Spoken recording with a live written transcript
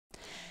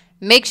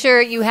Make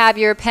sure you have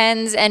your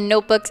pens and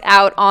notebooks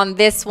out on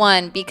this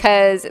one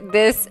because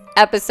this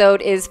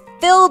episode is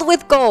filled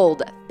with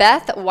gold.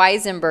 Beth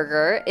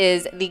Weissenberger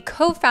is the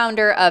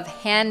co-founder of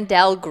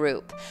Handel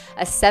Group,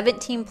 a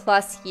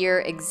 17-plus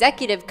year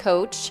executive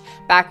coach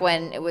back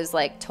when it was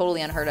like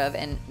totally unheard of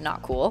and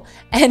not cool,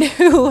 and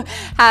who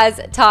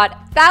has taught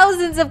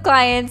thousands of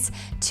clients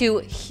to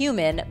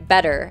human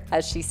better,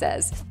 as she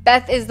says.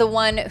 Beth is the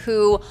one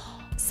who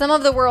some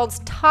of the world's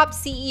top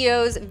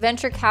CEOs,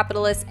 venture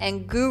capitalists,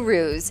 and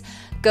gurus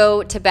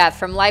go to Beth,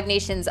 from Live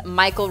Nations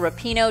Michael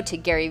Rapino to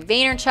Gary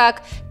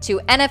Vaynerchuk to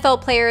NFL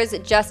players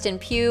Justin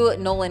Pugh,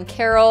 Nolan,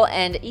 Carroll,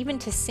 and even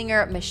to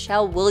singer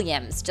Michelle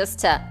Williams, just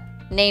to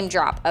name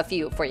drop a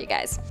few for you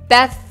guys.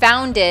 Beth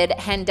founded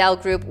Handel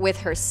Group with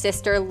her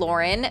sister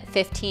Lauren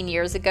 15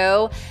 years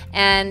ago,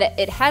 and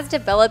it has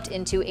developed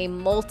into a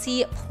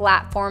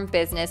multi-platform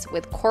business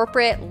with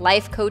corporate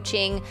life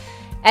coaching,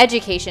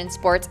 education,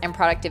 sports, and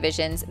product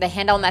divisions. The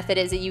Handel method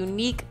is a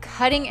unique,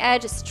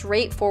 cutting-edge,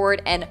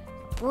 straightforward, and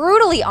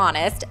brutally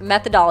honest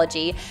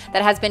methodology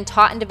that has been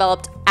taught and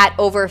developed at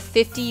over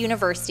 50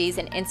 universities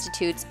and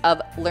institutes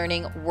of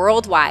learning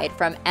worldwide,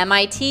 from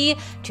MIT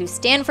to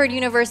Stanford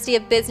University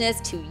of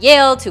Business to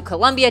Yale to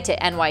Columbia to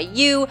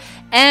NYU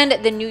and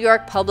the New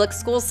York public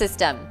school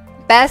system.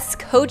 Beth's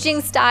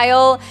coaching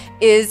style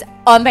is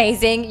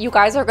amazing. You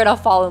guys are gonna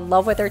fall in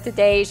love with her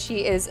today.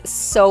 She is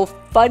so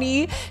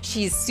funny.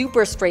 She's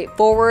super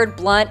straightforward,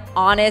 blunt,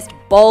 honest,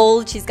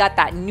 bold. She's got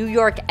that New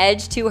York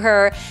edge to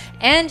her,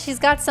 and she's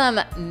got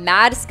some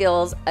mad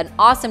skills, an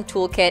awesome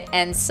toolkit,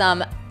 and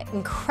some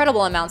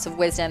incredible amounts of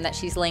wisdom that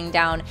she's laying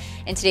down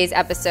in today's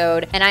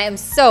episode. And I am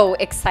so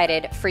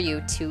excited for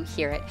you to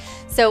hear it.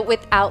 So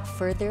without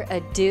further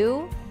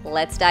ado,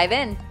 let's dive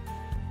in.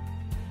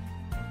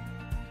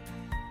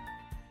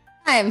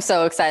 I am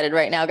so excited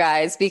right now,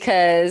 guys,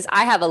 because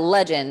I have a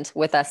legend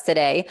with us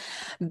today.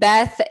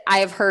 Beth, I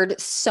have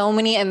heard so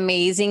many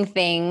amazing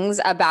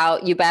things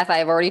about you, Beth.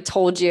 I've already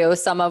told you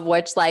some of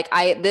which,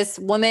 this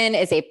woman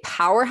is a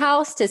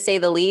powerhouse, to say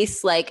the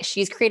least. Like,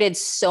 she's created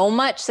so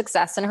much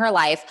success in her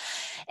life.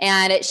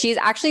 And she's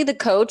actually the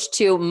coach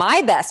to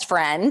my best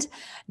friend,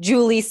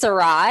 Julie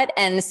Surratt.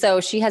 And so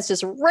she has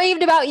just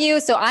raved about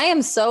you. So I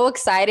am so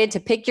excited to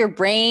pick your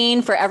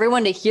brain, for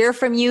everyone to hear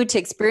from you, to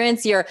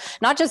experience your,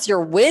 not just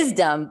your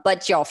wisdom,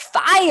 but your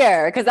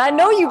fire. Because I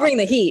know you bring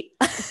the heat.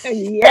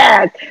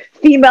 Yes.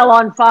 Female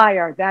on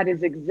fire. That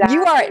is exactly.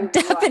 You are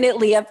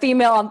definitely a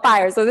female on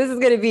fire. So this is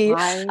going to be,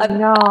 I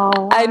know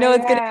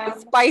it's going to be a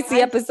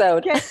spicy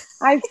episode.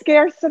 I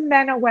scare some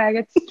men away.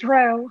 It's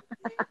true.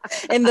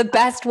 In the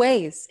best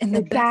ways.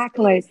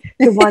 Exactly.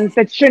 The ones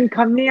that shouldn't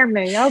come near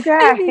me.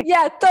 Okay.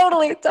 Yeah,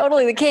 totally.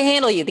 They can't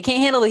handle you. They can't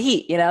handle the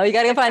heat. You know, you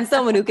got to find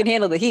someone who can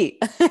handle the heat.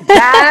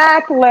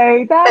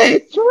 Exactly.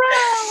 That's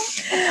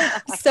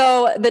true.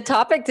 So the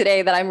topic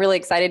today that I'm really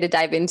excited to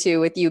dive into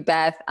with you,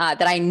 Beth,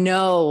 that I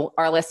know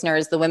our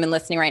listeners, the women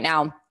listening right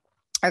now,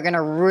 are going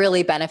to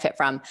really benefit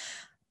from.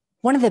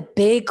 One of the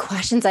big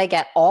questions I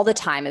get all the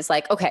time is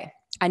like, okay,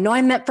 I know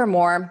I'm meant for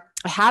more.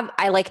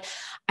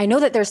 I know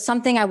that there's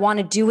something I want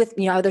to do with,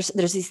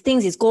 there's these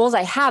things, these goals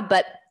I have,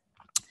 but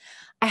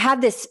I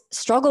have this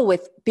struggle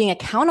with being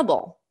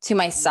accountable to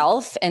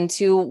myself and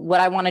to what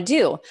I want to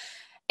do.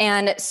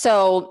 And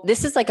so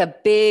this is like a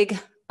big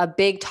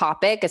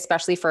topic,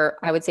 especially for,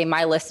 I would say,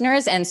 my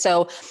listeners. And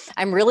so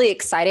I'm really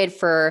excited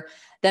for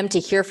them to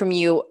hear from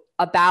you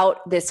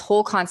about this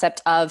whole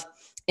concept of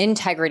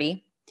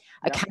integrity,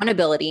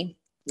 accountability,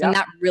 and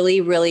that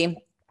really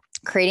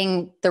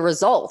creating the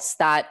results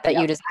that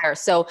you desire.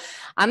 So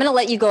I'm going to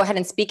let you go ahead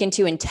and speak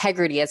into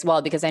integrity as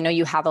well, because I know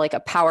you have a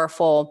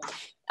powerful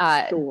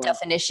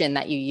definition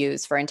that you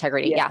use for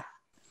integrity. Yeah.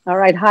 All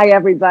right. Hi,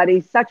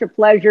 everybody. Such a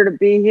pleasure to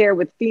be here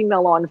with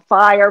Female on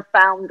Fire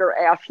founder,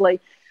 Ashley.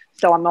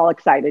 So I'm all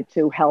excited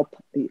to help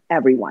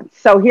everyone.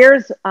 So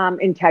here's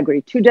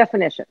integrity, 2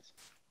 definitions.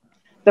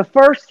 The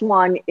first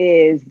one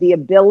is the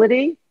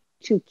ability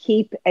to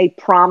keep a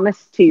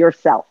promise to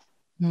yourself.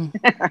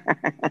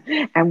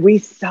 And we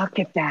suck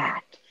at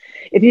that.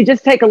 If you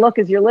just take a look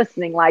as you're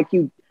listening,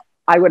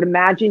 I would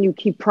imagine you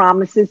keep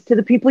promises to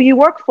the people you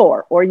work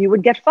for, or you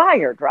would get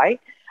fired, right?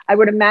 I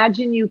would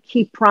imagine you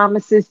keep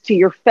promises to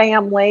your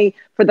family.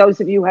 For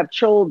those of you who have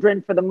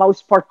children, for the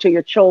most part, to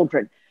your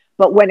children.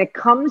 But when it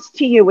comes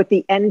to you at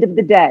the end of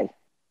the day,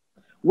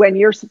 when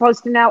you're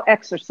supposed to now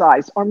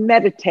exercise or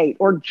meditate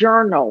or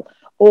journal,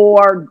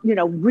 or,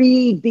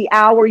 read the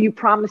hour you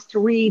promised to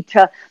read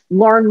to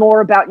learn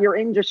more about your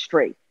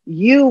industry,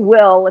 you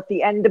will, at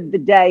the end of the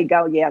day,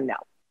 go, yeah, no.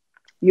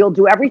 You'll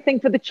do everything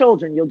for the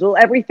children. You'll do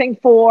everything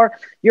for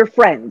your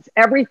friends,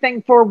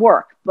 everything for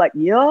work. But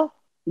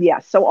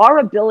so our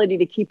ability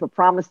to keep a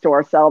promise to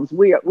ourselves,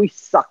 we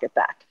suck at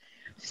that.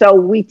 So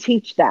we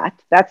teach that.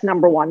 That's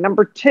number 1.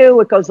 Number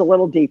 2, it goes a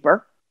little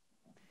deeper.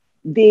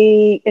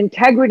 The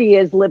integrity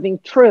is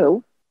living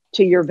true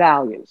to your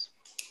values.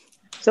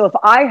 So if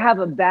I have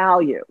a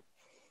value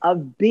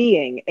of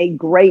being a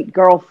great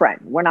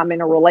girlfriend when I'm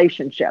in a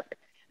relationship,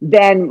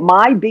 then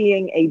my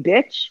being a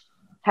bitch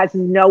has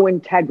no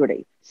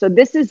integrity. So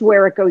this is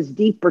where it goes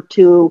deeper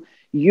to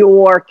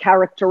your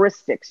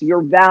characteristics,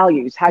 your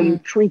values, how you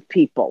treat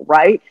people,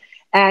 right?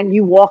 And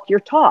you walk your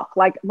talk.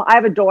 Like I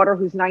have a daughter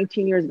who's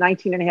 19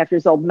 and a half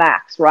years old,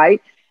 Max,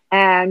 right?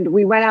 And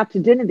we went out to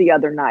dinner the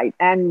other night,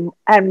 and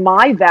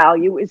my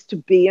value is to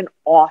be an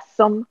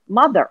awesome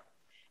mother.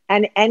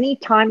 And any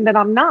time that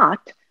I'm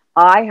not,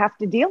 I have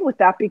to deal with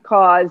that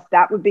because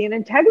that would be an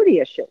integrity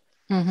issue.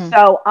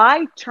 So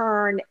I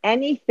turn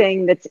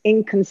anything that's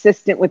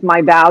inconsistent with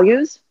my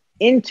values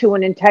into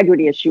an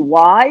integrity issue.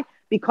 Why?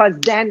 Because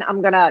then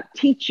I'm going to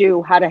teach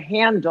you how to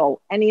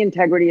handle any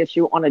integrity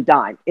issue on a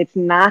dime. It's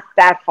not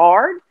that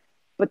hard,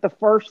 but the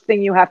first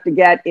thing you have to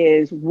get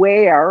is,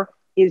 where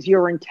is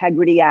your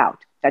integrity out?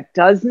 That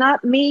does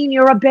not mean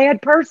you're a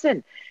bad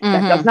person.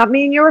 That does not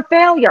mean you're a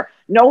failure.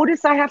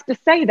 Notice I have to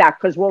say that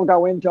because we'll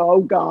go into, oh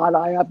God,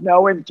 I have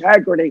no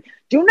integrity.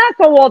 Do not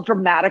go all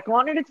dramatic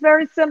on it. It's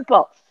very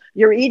simple.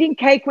 You're eating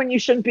cake when you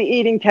shouldn't be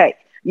eating cake.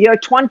 You're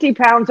 20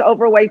 pounds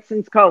overweight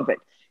since COVID.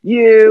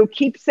 You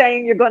keep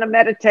saying you're going to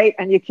meditate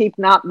and you keep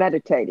not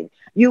meditating.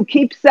 You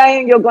keep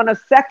saying you're going to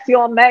sex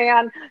your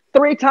man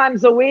 3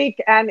 times a week.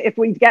 And if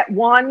we get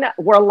one,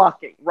 we're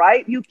lucky,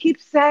 right? You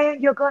keep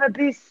saying you're going to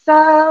be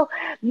so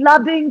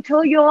loving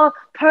to your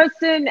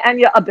person and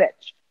you're a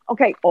bitch.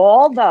 Okay,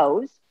 all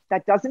those,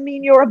 that doesn't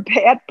mean you're a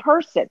bad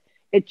person.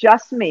 It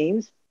just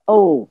means,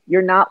 oh,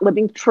 you're not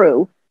living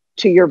true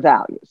to your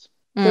values.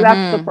 So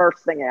that's the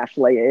first thing,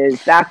 Ashley,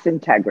 is that's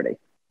integrity.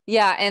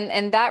 Yeah.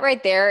 And that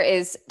right there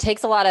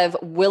takes a lot of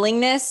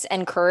willingness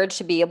and courage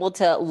to be able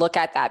to look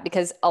at that,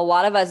 because a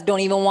lot of us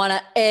don't even want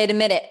to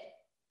admit it.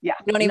 Yeah.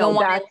 We don't even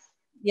want to,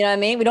 you know what I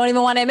mean? We don't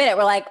even want to admit it.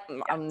 We're like,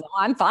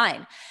 I'm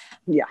fine.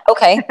 Yeah.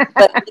 Okay.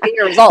 But look at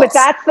your results. But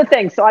that's the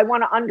thing. So I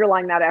want to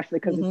underline that, Ashley,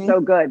 because it's so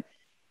good.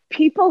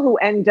 People who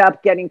end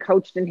up getting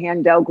coached in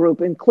Handel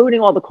Group, including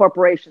all the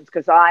corporations,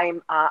 because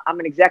I'm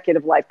an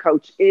executive life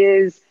coach,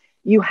 is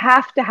you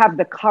have to have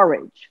the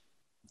courage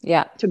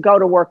to go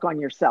to work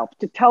on yourself,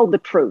 to tell the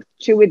truth,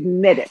 to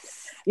admit it,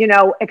 you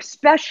know,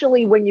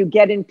 especially when you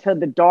get into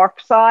the dark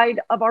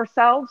side of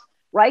ourselves,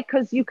 right?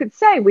 Because you could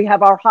say we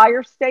have our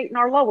higher state and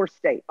our lower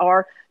state,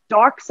 our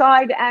dark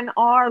side and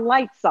our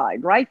light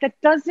side, right?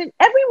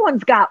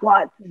 Everyone's got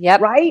one,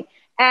 right?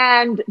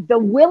 And the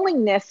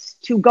willingness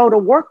to go to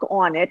work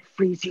on it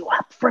frees you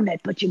up from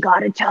it, but you got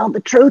to tell the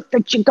truth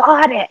that you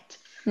got it.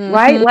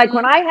 Right? Like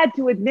when I had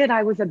to admit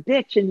I was a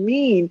bitch and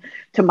mean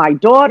to my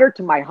daughter,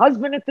 to my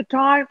husband at the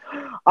time,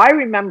 I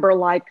remember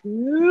like,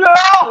 no,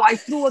 I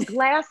threw a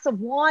glass of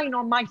wine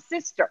on my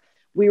sister.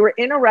 We were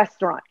in a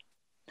restaurant.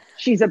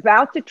 She's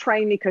about to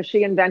train me because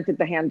she invented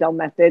the Handel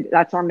method.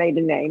 That's our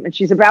maiden name. And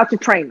she's about to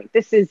train me.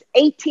 This is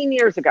 18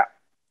 years ago.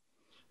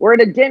 We're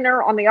at a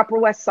dinner on the Upper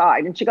West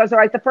Side. And she goes, all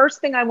right, the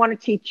first thing I want to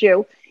teach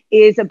you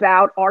is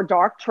about our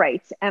dark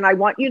traits. And I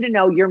want you to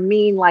know you're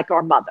mean like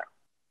our mother.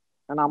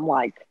 And I'm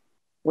like,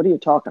 what are you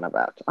talking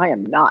about? I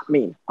am not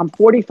mean. I'm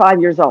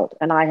 45 years old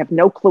and I have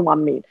no clue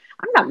I'm mean.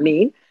 I'm not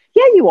mean.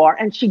 Yeah, you are.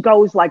 And she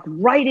goes like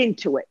right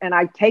into it. And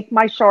I take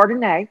my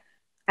Chardonnay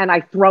and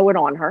I throw it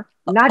on her,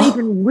 not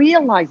even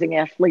realizing,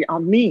 Ashley,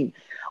 I'm mean.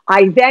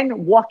 I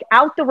then walk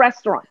out the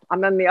restaurant.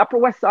 I'm on the Upper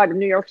West Side of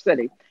New York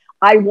City.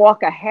 I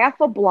walk a half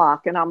a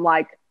block and I'm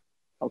like,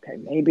 okay,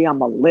 maybe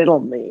I'm a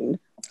little mean.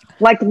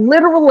 Like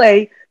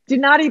literally did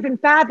not even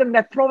fathom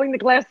that throwing the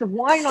glass of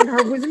wine on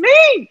her was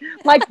mean.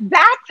 Like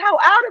that's how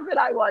out of it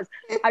I was.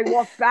 I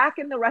walked back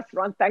in the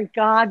restaurant. Thank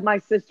God my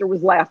sister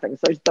was laughing.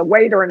 So the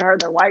waiter and her,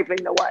 they're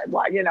wiping the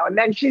wine, you know, and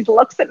then she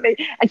looks at me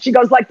and she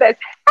goes like this,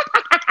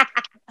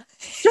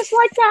 just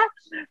like that.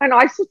 And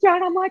I sit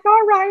down, I'm like,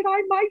 all right,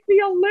 I might be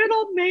a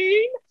little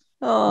mean.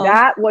 Oh.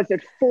 That was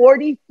at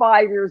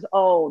 45 years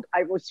old.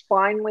 I was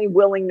finally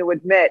willing to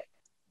admit,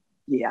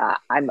 yeah,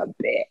 I'm a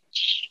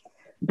bitch.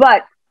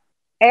 But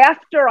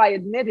after I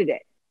admitted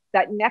it,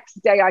 that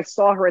next day I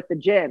saw her at the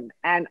gym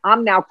and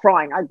I'm now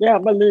crying. I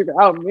can't believe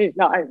how mean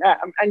I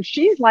am. And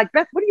she's like,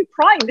 Beth, what are you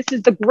crying? This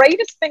is the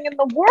greatest thing in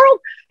the world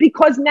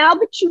because now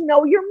that you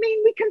know you're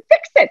mean, we can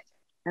fix it.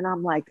 And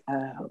I'm like,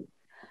 oh.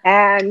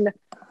 And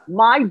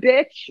my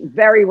bitch,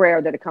 very rare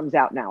that it comes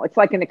out now. It's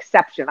like an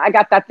exception. I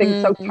got that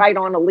thing so tight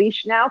on a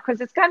leash now because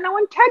it's got no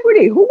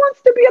integrity. Who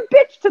wants to be a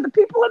bitch to the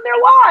people in their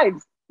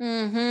lives?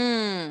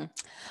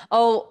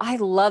 Oh, I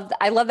love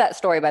that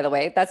story, by the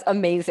way. That's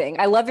amazing.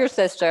 I love your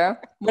sister.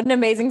 What an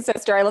amazing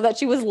sister. I love that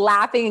she was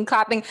laughing and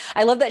clapping.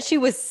 I love that she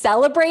was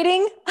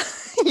celebrating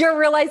your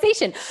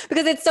realization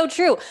because it's so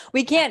true.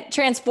 We can't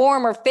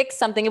transform or fix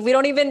something if we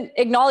don't even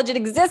acknowledge it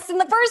exists in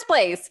the first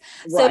place.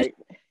 Right. So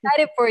she's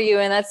excited for you.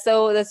 And that's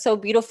so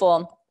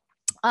beautiful.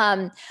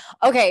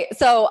 Okay.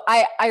 So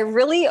I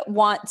really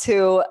want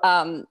to,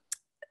 and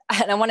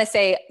I want to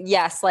say,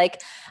 yes,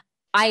 like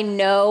I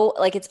know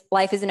like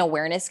life is an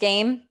awareness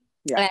game.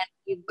 Yeah. And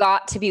you've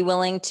got to be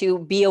willing to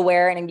be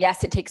aware. And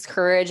yes, it takes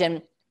courage.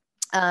 And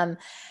I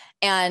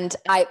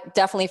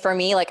definitely, for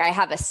me, like I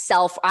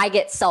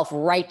get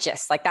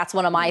self-righteous. Like that's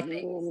one of my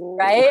things,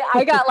 right?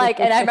 I got like,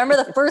 and I remember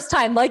the first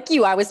time, like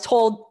you, I was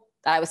told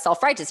that I was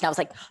self-righteous and I was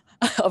like,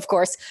 of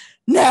course,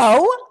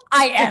 no,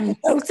 I am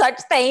no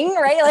such thing,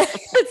 right? Like,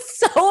 it's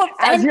so offensive.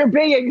 As you're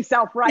being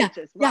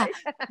self-righteous, right?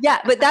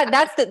 But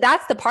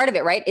that's the part of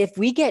it, right? If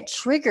we get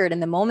triggered in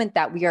the moment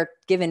that we are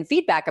given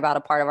feedback about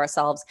a part of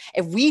ourselves,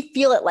 if we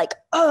feel it like,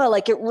 oh,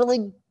 like it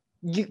really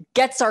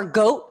gets our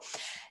goat,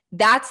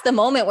 that's the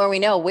moment where we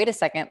know, wait a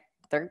second,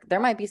 there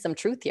might be some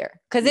truth here.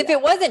 Because if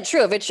it wasn't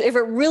true, if it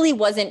really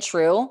wasn't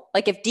true,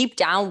 like if deep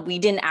down we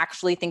didn't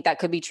actually think that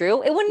could be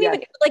true, it wouldn't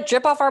even like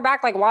drip off our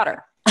back like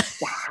water.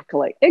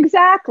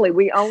 Exactly.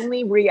 We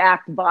only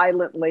react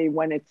violently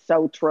when it's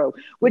so true,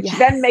 which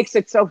then makes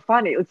it so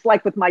funny. It's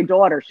like with my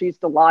daughter, she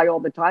used to lie all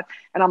the time.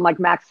 And I'm like,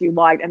 Max, you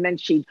lied. And then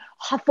she'd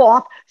huff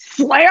off,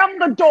 slam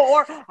the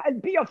door and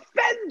be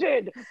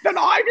offended that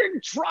I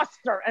didn't trust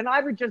her. And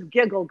I would just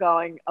giggle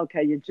going,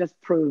 okay, you just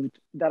proved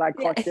that I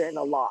caught you in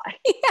a lie.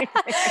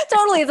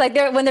 Totally. It's like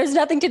when there's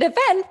nothing to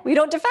defend, we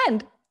don't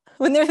defend.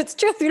 When it's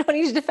truth, we don't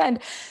need to defend.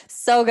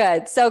 So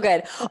good. So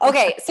good.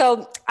 Okay.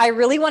 So I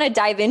really want to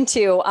dive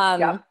into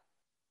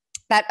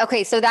that.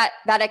 Okay. So that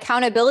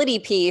accountability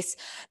piece,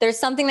 there's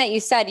something that you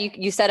said,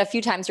 you said a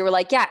few times, you were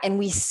like, yeah, and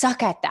we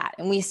suck at that.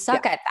 And we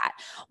suck at that.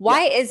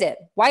 Why is it?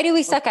 Why do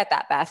we suck at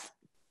that, Beth?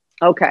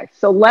 Okay.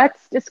 So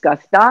let's discuss.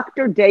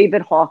 Dr.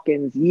 David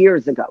Hawkins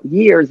years ago,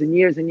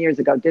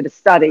 did a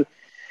study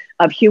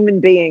of human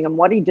being, and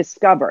what he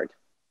discovered.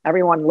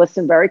 Everyone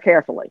listen very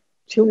carefully.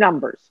 2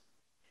 numbers.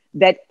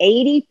 That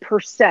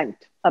 80%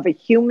 of a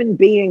human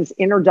being's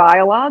inner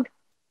dialogue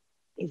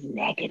is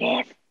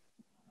negative.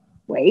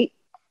 Wait.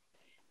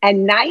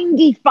 And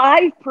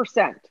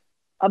 95%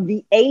 of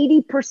the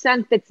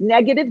 80% that's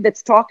negative,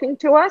 that's talking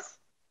to us,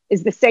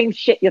 is the same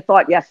shit you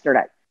thought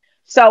yesterday.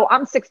 So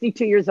I'm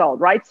 62 years old,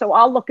 right? So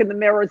I'll look in the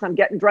mirror as I'm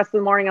getting dressed in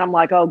the morning and I'm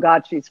like, oh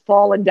God, she's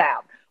fallen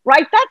down,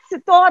 right? That's the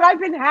thought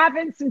I've been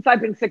having since I've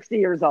been 60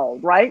 years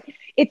old, right?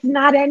 It's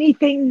not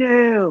anything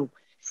new.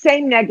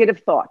 Same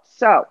negative thoughts.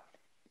 So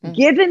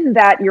given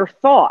that your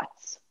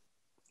thoughts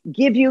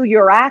give you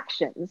your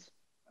actions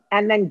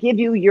and then give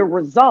you your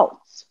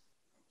results,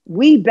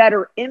 we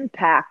better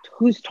impact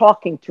who's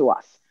talking to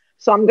us.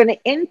 So I'm going to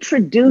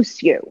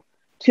introduce you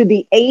to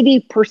the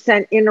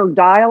 80% inner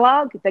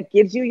dialogue that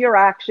gives you your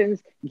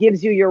actions,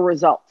 gives you your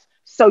results.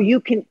 So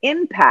you can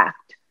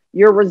impact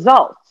your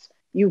results.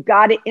 You've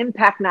got to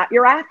impact not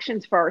your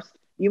actions first.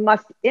 You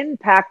must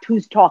impact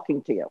who's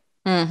talking to you.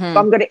 So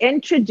I'm going to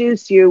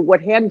introduce you.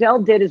 What Handel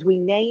did is we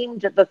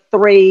named the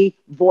 3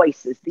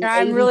 voices.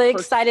 I'm really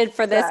excited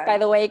for this, by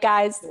the way,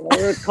 guys.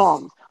 Here it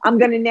comes. I'm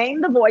going to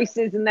name the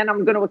voices and then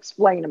I'm going to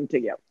explain them to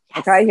you. Yes.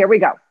 Okay, here we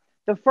go.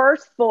 The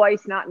first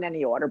voice, not in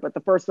any order, but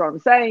the first one I'm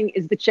saying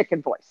is the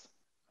chicken voice.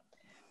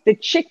 The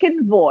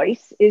chicken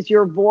voice is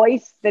your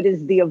voice that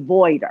is the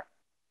avoider.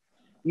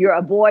 You're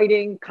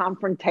avoiding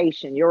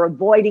confrontation. You're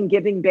avoiding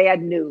giving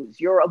bad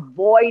news. You're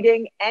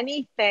avoiding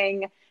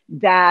anything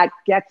that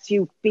gets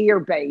you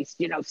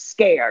fear-based,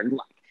 scared.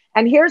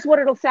 And here's what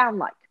it'll sound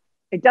like.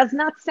 It does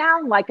not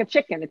sound like a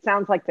chicken. It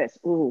sounds like this.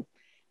 Ooh,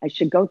 I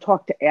should go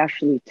talk to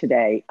Ashley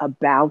today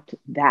about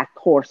that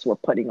course we're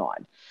putting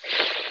on.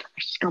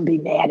 She's going to be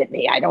mad at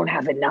me. I don't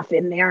have enough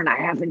in there and I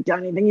haven't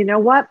done anything. You know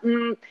what?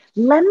 Maybe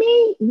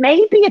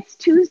it's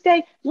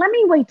Tuesday. Let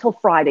me wait till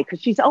Friday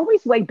because she's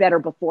always way better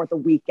before the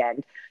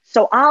weekend.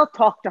 So I'll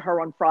talk to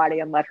her on Friday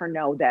and let her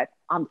know that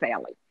I'm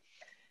failing.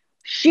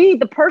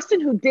 The person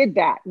who did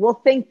that will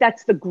think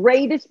that's the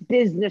greatest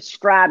business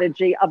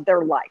strategy of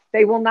their life.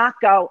 They will not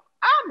go,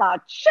 I'm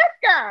a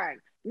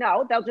chicken.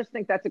 No, they'll just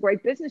think that's a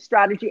great business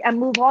strategy and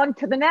move on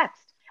to the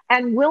next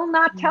and will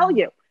not tell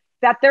you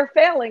that they're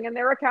failing in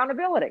their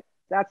accountability.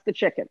 That's the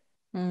chicken.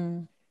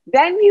 Then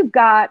you've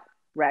got,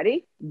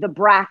 ready? The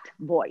brat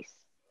voice.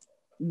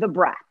 The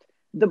brat.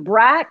 The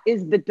brat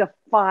is the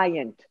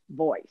defiant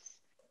voice.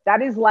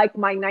 That is like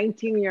my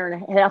 19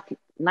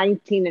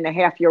 and a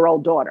half year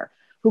old daughter,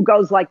 who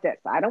goes like this.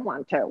 I don't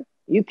want to.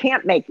 You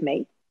can't make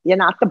me. You're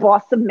not the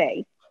boss of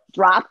me.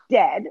 Drop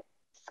dead.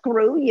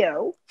 Screw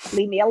you.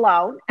 Leave me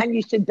alone. And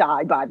you should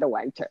die, by the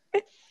way,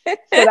 too. So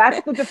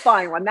that's the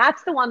defiant one.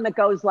 That's the one that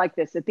goes like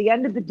this. At the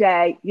end of the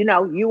day,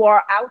 you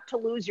are out to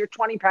lose your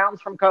 20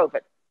 pounds from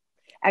COVID.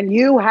 And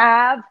you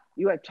have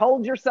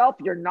told yourself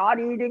you're not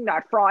eating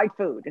that fried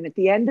food. And at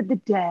the end of the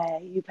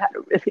day, you've had a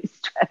really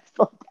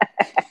stressful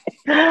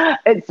day.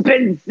 It's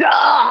been so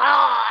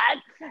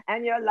hot.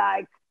 And you're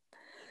like,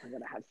 I'm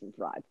going to have some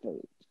fried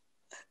food.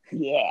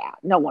 Yeah,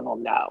 no one will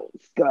know.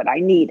 It's good. I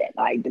need it.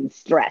 I've been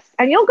stressed.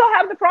 And you'll go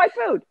have the fried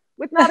food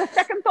with not a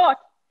second thought.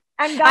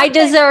 And I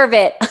deserve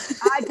it.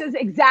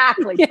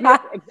 Exactly. Yeah.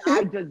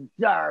 I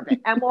deserve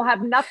it. And we'll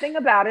have nothing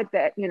about it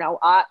that,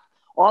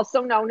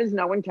 also known as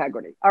no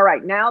integrity. All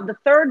right. Now, the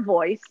third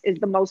voice is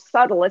the most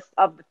subtlest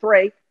of the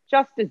 3,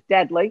 just as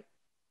deadly.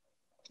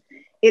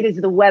 It is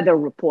the weather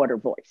reporter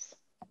voice.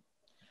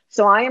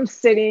 So I am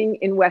sitting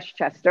in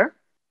Westchester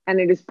and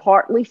it is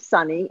partly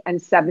sunny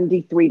and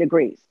 73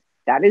 degrees.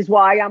 That is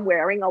why I'm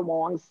wearing a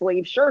long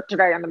sleeve shirt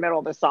today in the middle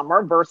of the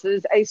summer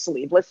versus a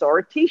sleeveless or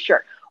a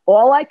t-shirt.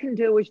 All I can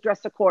do is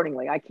dress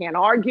accordingly. I can't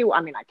argue.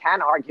 I mean, I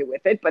can argue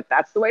with it, but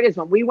that's the way it is.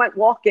 When we went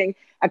walking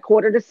at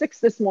 5:45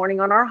 this morning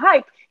on our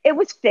hike, it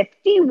was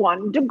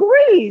 51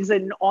 degrees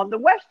and on the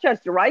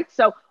Westchester, right?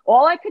 So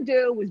all I could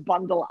do was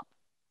bundle up.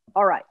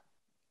 All right.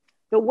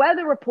 The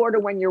weather reporter,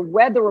 when you're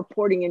weather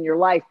reporting in your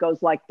life,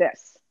 goes like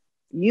this.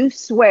 You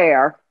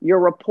swear you're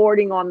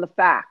reporting on the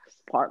facts.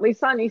 Partly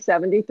sunny,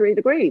 73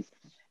 degrees.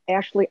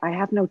 Ashley, I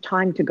have no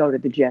time to go to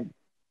the gym.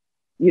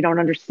 You don't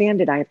understand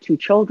it. I have 2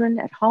 children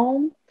at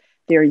home.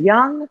 They're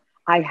young.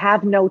 I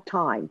have no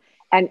time.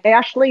 And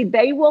Ashley,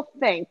 they will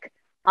think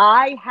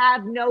I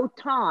have no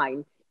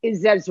time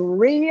is as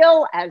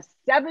real as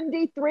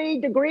 73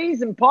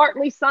 degrees and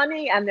partly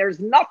sunny, and there's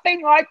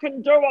nothing I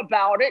can do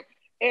about it.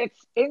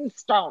 It's in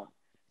stone.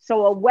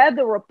 So a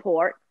weather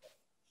report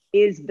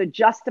is the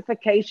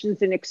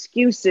justifications and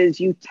excuses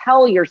you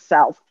tell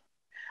yourself.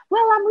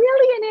 Well, I'm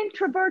really an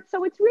introvert,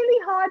 so it's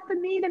really hard for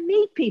me to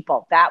meet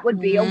people. That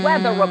would be a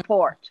weather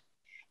report.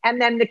 And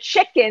then the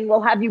chicken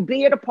will have you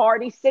be at a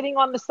party, sitting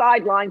on the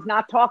sidelines,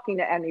 not talking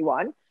to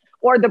anyone.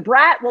 Or the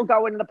brat will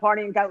go into the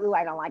party and go, ooh,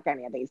 I don't like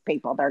any of these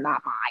people. They're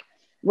not mine,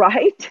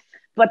 right?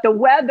 But the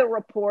weather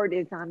report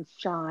is I'm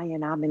shy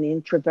and I'm an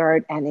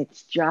introvert and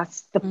it's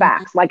just the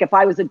facts. Like if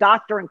I was a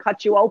doctor and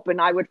cut you open,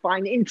 I would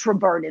find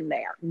introvert in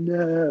there.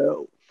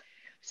 No.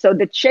 So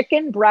the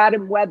chicken, brat,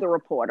 and weather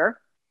reporter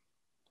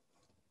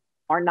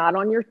are not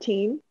on your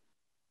team.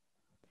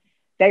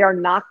 They are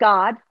not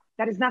God.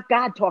 That is not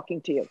God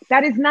talking to you.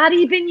 That is not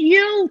even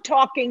you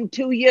talking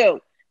to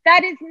you.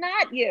 That is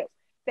not you.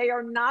 They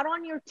are not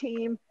on your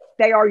team.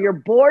 They are your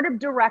board of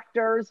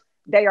directors.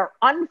 They are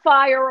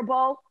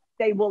unfireable.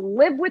 They will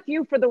live with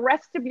you for the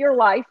rest of your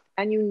life,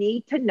 and you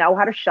need to know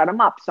how to shut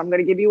them up. So I'm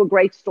going to give you a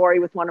great story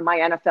with one of my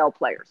NFL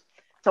players.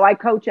 So I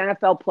coach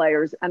NFL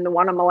players, and the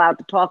one I'm allowed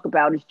to talk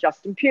about is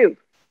Justin Pugh.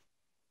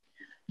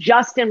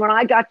 Justin, when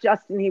I got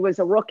Justin, he was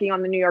a rookie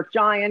on the New York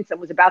Giants and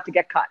was about to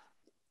get cut.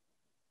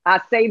 I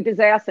saved his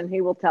ass, and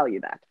he will tell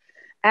you that.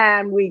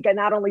 And we got,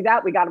 not only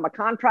that, we got him a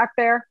contract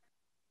there.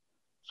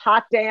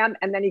 Hot damn.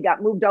 And then he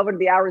got moved over to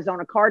the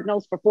Arizona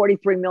Cardinals for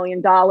 $43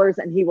 million.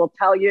 And he will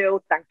tell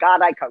you, thank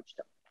God I coached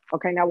him.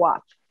 Okay, now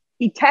watch.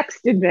 He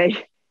texted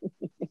me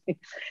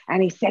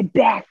and he said,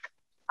 Beth,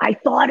 I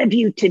thought of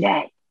you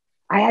today.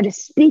 I had to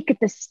speak at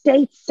the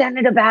State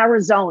Senate of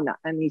Arizona.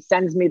 And he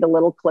sends me the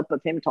little clip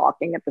of him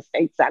talking at the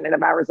State Senate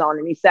of Arizona.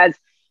 And he says,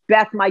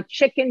 Beth, my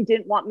chicken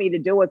didn't want me to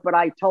do it, but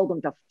I told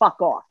him to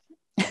fuck off.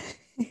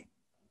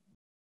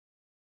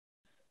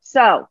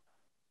 So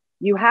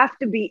you have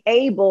to be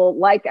able,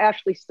 like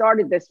Ashley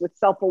started this with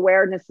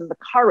self-awareness and the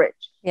courage.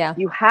 Yeah.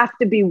 You have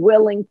to be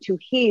willing to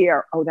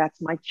hear, oh,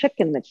 that's my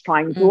chicken that's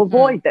trying to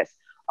avoid this.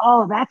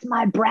 Oh, that's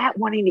my brat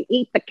wanting to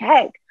eat the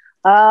cake.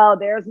 Oh,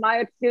 there's my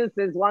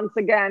excuses once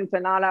again to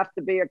not have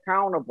to be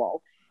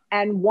accountable.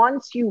 And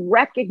once you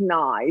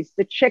recognize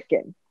the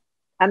chicken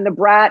and the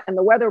brat and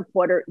the weather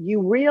reporter,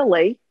 you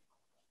really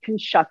can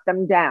shut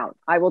them down.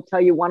 I will tell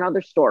you one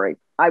other story.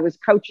 I was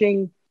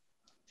coaching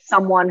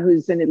someone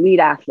who's an elite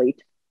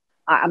athlete.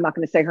 I'm not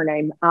going to say her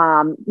name,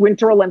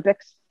 Winter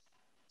Olympics.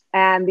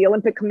 And the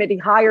Olympic Committee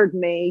hired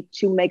me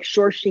to make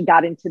sure she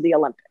got into the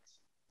Olympics.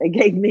 They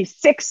gave me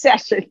 6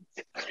 sessions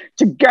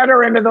to get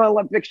her into the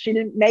Olympics. She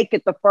didn't make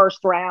it the first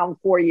round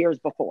 4 years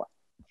before.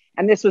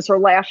 And this was her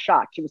last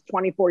shot. She was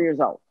 24 years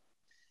old.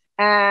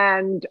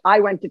 And I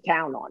went to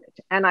town on it.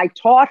 And I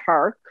taught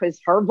her, because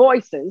her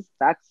voices,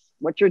 that's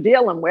what you're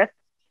dealing with,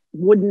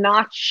 would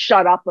not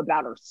shut up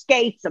about her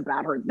skates,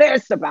 about her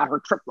this, about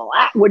her triple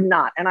A, would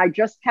not. And I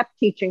just kept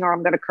teaching her,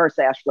 I'm going to curse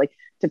Ashley,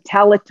 to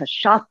tell it to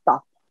shut the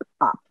fuck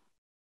up.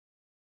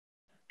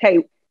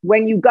 Okay,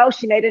 when you go,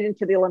 she made it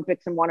into the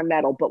Olympics and won a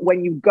medal. But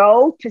when you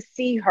go to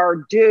see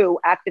her do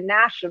at the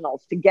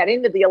Nationals to get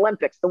into the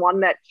Olympics, the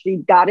one that she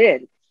got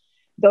in,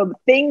 the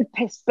thing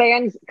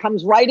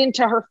comes right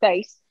into her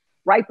face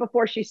right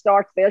before she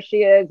starts. There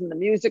she is, and the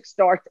music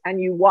starts, and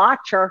you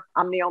watch her.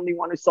 I'm the only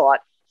one who saw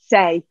it.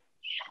 Say,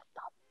 shut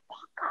the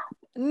fuck up.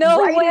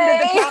 No right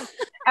way.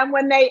 And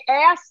when they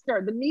asked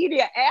her, the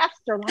media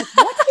asked her, like,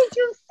 what did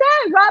you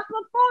say right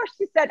before?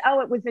 She said,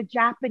 oh, it was a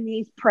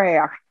Japanese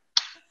prayer.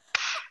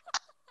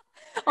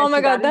 Oh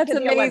my God, that's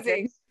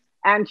amazing.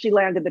 And she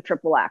landed the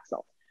triple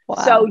axel. Wow.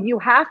 So you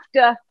have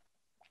to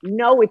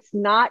know it's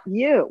not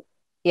you.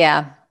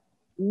 Yeah.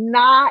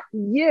 Not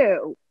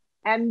you.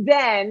 And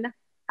then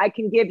I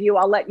can give you,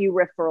 I'll let you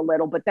riff for a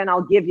little, but then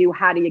I'll give you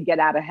how do you get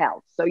out of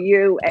hell. So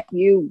you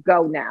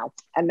go now,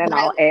 and then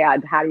I'll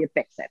add how do you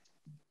fix it.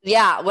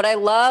 Yeah. What I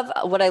love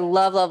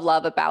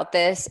about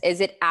this is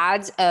it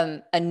adds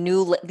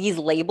these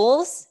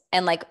labels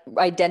and like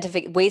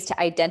ways to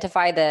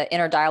identify the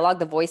inner dialogue,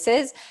 the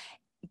voices,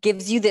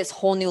 gives you this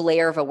whole new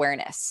layer of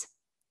awareness.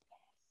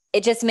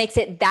 It just makes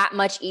it that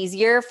much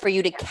easier for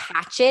you to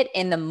catch it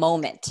in the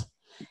moment.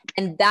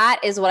 And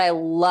that is what I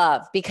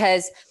love,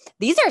 because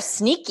these are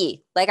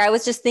sneaky. Like I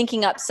was just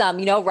thinking up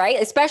some,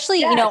 right?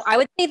 Especially, I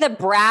would say the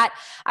brat,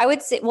 I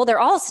would say, well, they're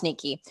all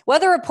sneaky.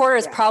 Weather reporter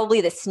is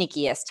probably the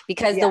sneakiest,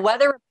 because the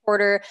weather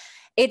reporter,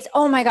 it's,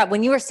 oh my God,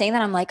 when you were saying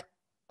that, I'm like,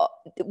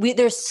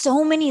 there's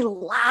so many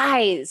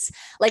lies,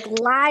 like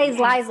lies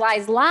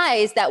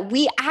that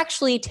we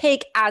actually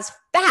take as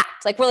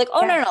fact. Like we're like,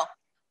 oh, no,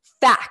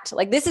 fact.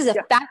 Like this is a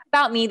fact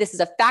about me. This is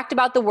a fact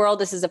about the world.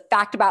 This is a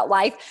fact about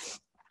life.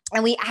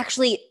 And we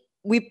actually,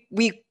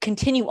 we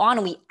continue on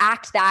and we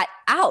act that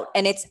out.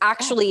 And it's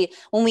actually,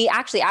 when we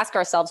actually ask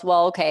ourselves,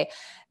 well, okay,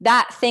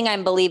 that thing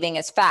I'm believing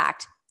is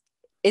fact.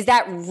 Is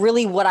that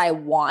really what I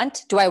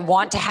want? Do I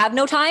want to have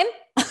no time?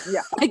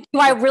 Yeah. Like, do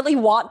I really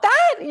want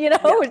that? You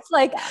know, it's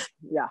like,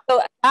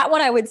 so that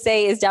one I would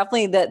say is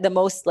definitely the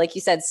most, like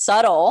you said,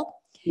 subtle.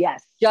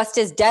 Yes. Just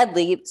as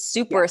deadly,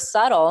 super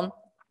subtle.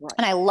 Right.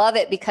 And I love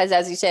it because,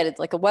 as you said, it's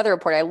like a weather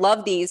report. I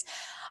love these.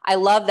 I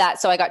love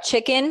that. So I got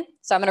chicken.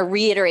 So I'm going to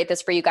reiterate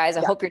this for you guys.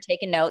 I hope you're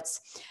taking notes.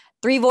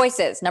 3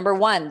 voices. Number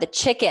 1, the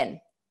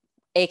chicken,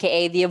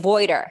 AKA the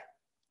avoider.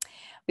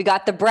 We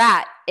got the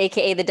brat,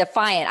 AKA the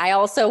defiant. I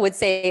also would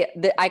say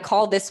that I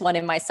call this one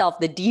in myself,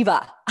 the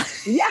diva.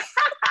 Yeah.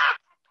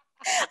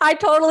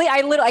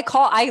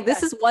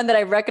 This is one that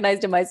I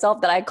recognized in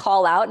myself that I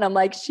call out, and I'm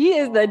like, she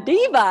is the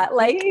diva.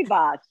 Like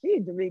diva.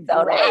 She's the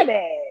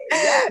totally.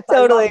 Yes,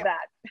 totally. I love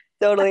that.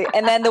 Totally.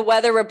 And then the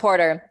weather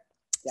reporter.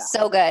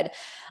 So good.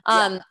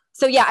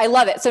 So yeah, I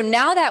love it. So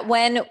now that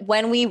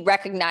when we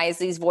recognize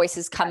these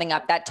voices coming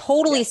up that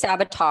totally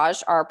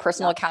sabotage our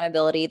personal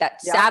accountability,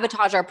 that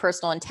sabotage our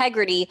personal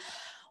integrity,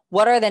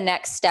 what are the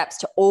next steps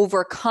to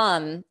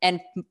overcome and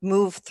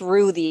move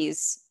through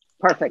these?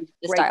 Perfect.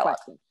 Great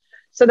question.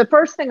 So the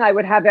first thing I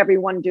would have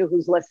everyone do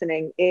who's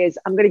listening is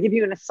I'm going to give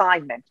you an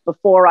assignment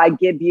before I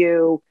give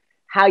you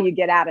how you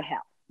get out of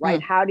hell, right?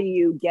 How do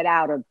you get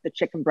out of the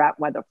chicken brat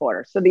weather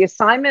reporter? So the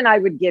assignment I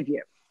would give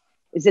you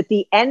is at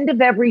the end of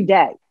every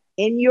day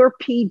in your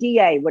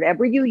PDA,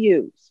 whatever you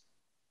use,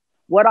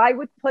 what I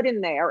would put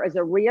in there as a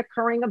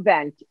reoccurring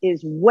event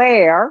is,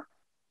 where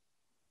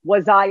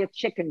was I a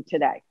chicken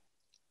today?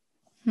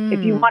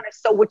 If you want to,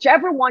 so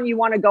whichever one you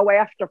want to go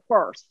after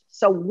first.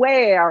 So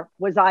where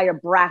was I a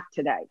brat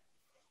today?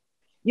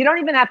 You don't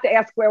even have to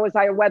ask, where was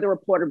I a weather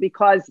reporter?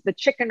 Because the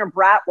chicken or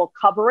brat will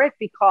cover it,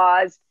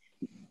 because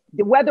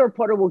the weather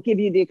reporter will give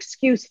you the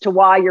excuse to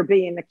why you're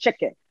being a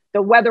chicken.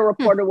 The weather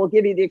reporter will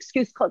give you the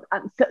excuse, because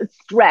I'm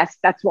stressed.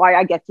 That's why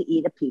I get to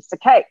eat a piece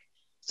of cake.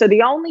 So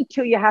the only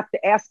 2 you have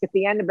to ask at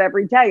the end of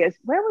every day is,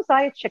 where was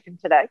I a chicken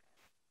today?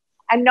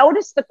 And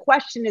notice the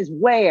question is,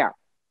 where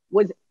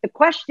was the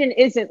question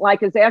isn't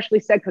like, as Ashley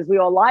said, because we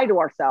all lie to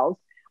ourselves.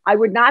 I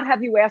would not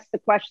have you ask the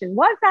question,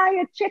 was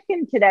I a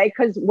chicken today?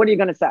 Because what are you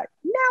going to say?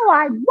 No,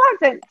 I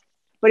wasn't.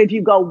 But if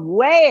you go,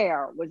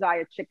 where was I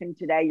a chicken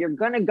today? You're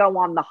going to go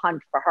on the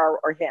hunt for her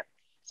or him.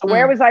 So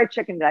where was I a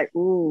chicken today?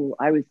 Ooh,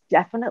 I was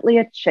definitely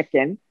a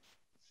chicken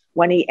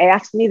when he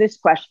asked me this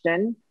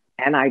question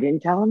and I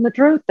didn't tell him the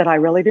truth that I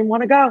really didn't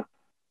want to go.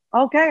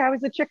 Okay, I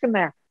was a chicken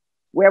there.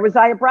 Where was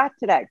I a brat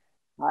today?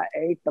 I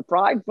ate the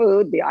fried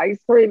food, the ice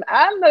cream,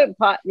 and the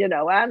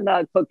and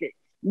the cookie.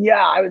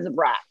 Yeah, I was a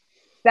brat.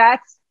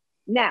 That's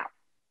now.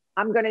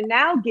 I'm going to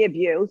now give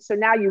you, so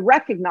now you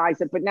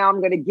recognize it, but now I'm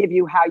going to give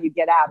you how you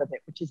get out of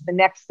it, which is the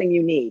next thing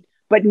you need.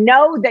 But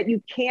know that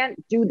you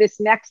can't do this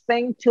next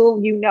thing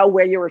till you know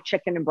where you're a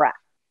chicken and brat.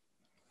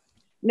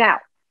 Now,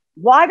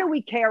 why do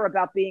we care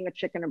about being a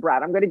chicken and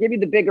brat? I'm going to give you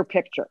the bigger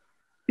picture.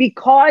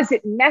 Because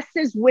it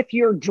messes with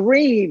your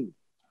dream.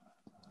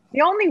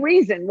 The only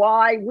reason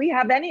why we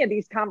have any of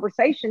these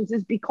conversations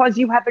is because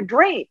you have a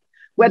dream.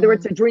 Whether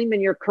it's a dream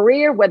in your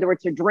career, whether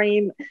it's a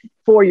dream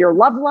for your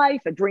love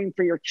life, a dream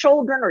for your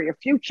children or your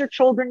future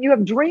children, you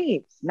have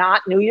dreams,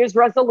 not New Year's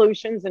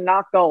resolutions and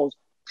not goals,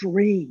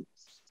 dreams.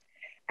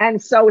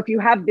 And so if you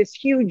have this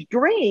huge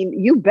dream,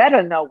 you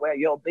better know where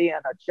you'll be in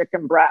a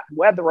chicken brat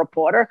weather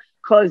reporter,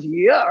 because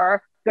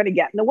you're going to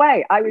get in the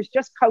way. I was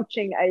just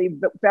coaching a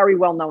very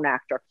well-known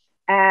actor,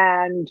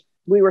 and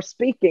we were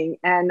speaking,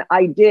 and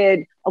I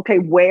did, okay,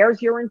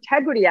 where's your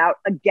integrity out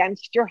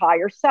against your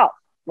higher self,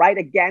 right?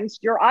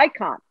 Against your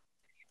icon.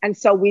 And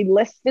so we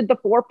listed the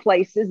 4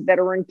 places that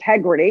are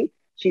integrity.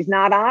 She's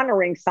not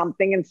honoring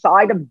something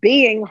inside of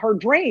being her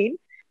dream.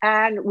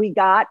 And we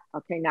got,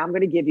 okay, now I'm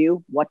going to give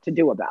you what to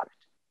do about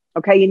it.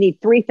 Okay, you need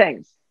 3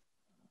 things.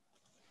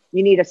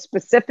 You need a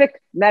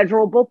specific,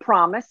 measurable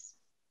promise.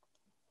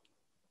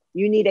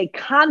 You need a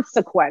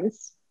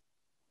consequence.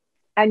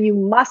 And you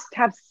must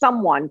have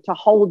someone to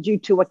hold you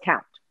to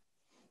account.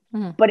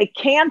 But it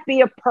can't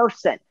be a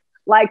person.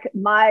 Like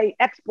my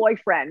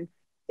ex-boyfriend,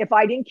 if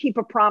I didn't keep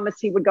a promise,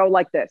 he would go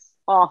like this.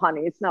 Oh,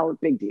 honey, it's no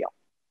big deal.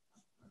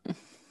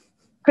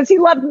 Because he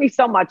loved me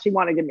so much, he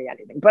wanted to give me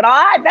anything. But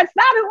that's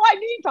not who I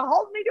need to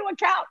hold me to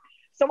account.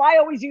 So I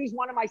always use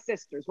one of my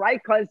sisters, right?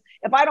 Because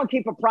if I don't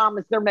keep a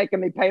promise, they're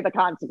making me pay the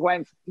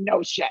consequence.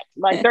 No shit.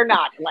 Like, they're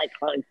not like,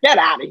 get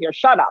out of here,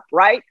 shut up,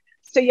 right?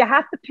 So you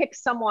have to pick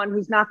someone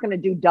who's not going to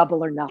do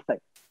double or nothing,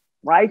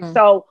 right?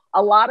 So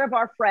a lot of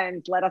our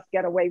friends let us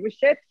get away with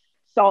shit.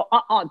 So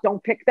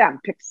don't pick them.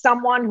 Pick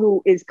someone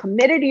who is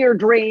committed to your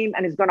dream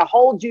and is going to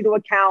hold you to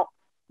account.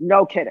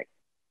 No kidding.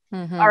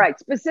 All right.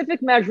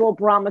 Specific, measurable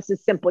promise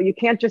is simple. You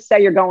can't just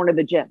say you're going to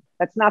the gym.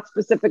 That's not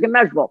specific and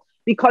measurable,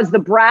 because the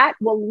brat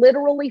will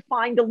literally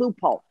find a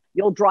loophole.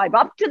 You'll drive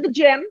up to the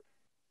gym.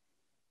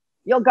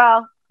 You'll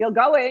go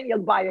in,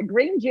 you'll buy a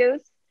green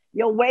juice.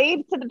 You'll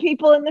wave to the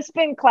people in the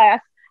spin class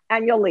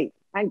and you'll leave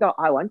and go,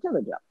 I went to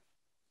the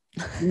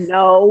gym.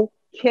 No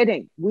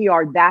kidding. We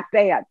are that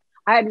bad.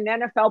 I had an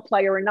NFL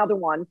player, another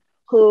one,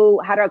 who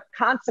had a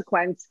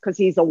consequence because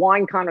he's a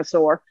wine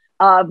connoisseur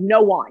of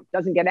no wine,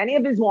 doesn't get any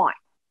of his wine.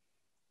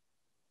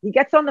 He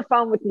gets on the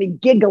phone with me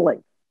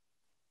giggling,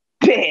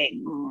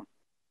 big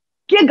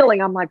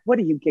giggling. I'm like, what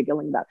are you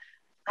giggling about?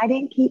 I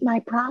didn't keep my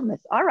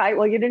promise. All right,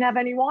 well, you didn't have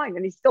any wine.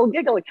 And he's still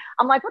giggling.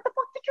 I'm like, what the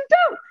fuck did you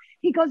do?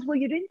 He goes, well,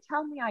 you didn't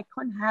tell me I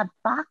couldn't have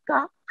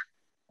vodka.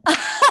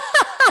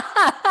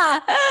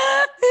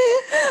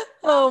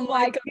 Oh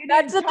my God.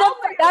 That's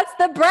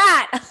the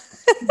brat.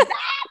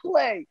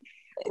 Exactly.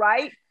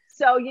 Right.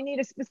 So you need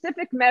a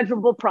specific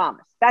measurable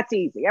promise. That's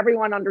easy.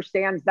 Everyone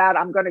understands that.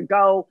 I'm going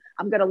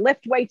to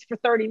lift weights for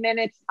 30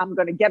 minutes. I'm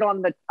going to get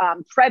on the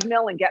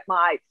treadmill and get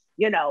my,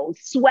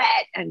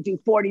 sweat and do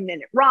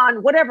 40-minute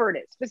run, whatever it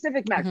is,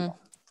 specific measurable.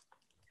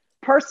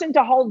 Person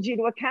to hold you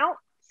to account,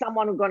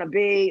 someone who's going to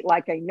be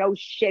like a no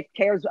shit,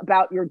 cares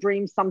about your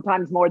dreams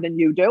sometimes more than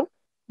you do.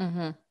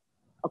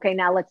 Okay,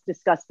 now let's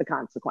discuss the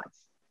consequence.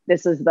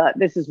 This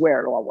is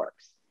where it all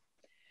works.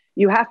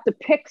 You have to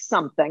pick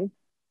something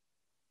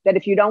that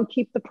if you don't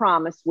keep the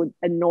promise would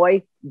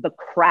annoy the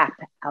crap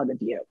out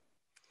of you.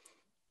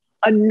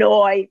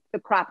 Annoy the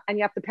crap, and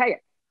you have to pay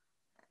it.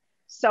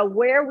 So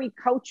where we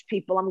coach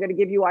people, I'm going to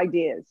give you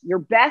ideas. Your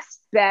best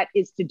bet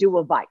is to do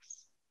a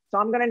vice. So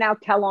I'm going to now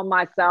tell on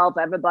myself,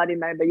 everybody,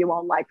 maybe you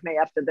won't like me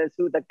after this,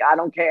 I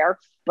don't care,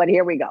 but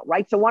here we go,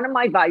 right? So one of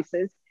my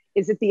vices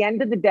is at the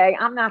end of the day,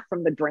 I'm not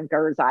from the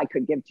drinkers. I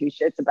could give two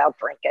shits about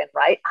drinking,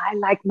 right? I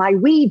like my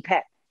weed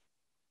pen.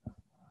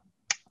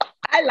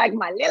 I like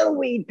my little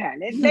weed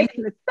pen. It makes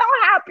me so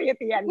happy at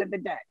the end of the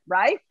day,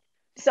 right?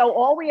 So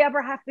all we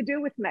ever have to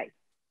do with me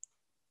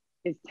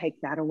is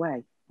take that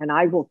away. And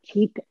I will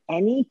keep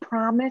any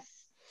promise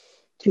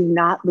to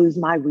not lose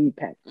my weed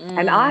pen.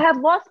 And I have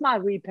lost my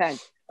weed pen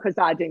because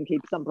I didn't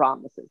keep some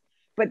promises.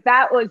 But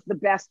that was the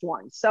best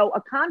one. So a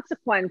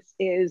consequence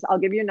is, I'll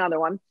give you another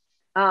one.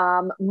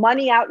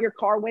 Money out your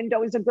car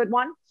window is a good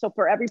one. So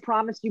for every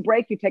promise you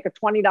break, you take a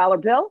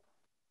 $20 bill,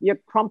 you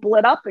crumple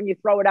it up and you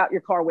throw it out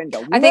your car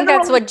window. I think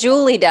that's what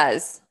Julie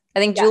does. I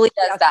think Julie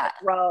does that.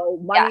 Throw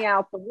money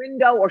out the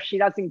window, or she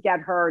doesn't get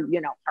her,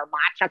 her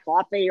matcha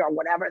coffee or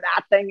whatever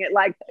that thing.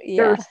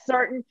 There's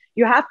certain,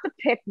 you have to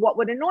pick what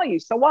would annoy you.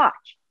 So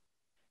watch.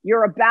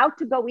 You're about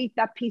to go eat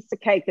that piece of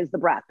cake as the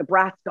brat. The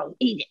brat's going,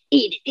 eat it,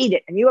 eat it, eat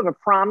it. And you have a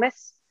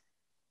promise,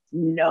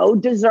 no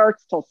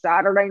desserts till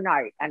Saturday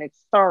night. And it's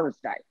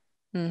Thursday.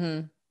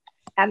 And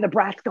the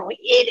brat's going,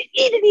 eat it,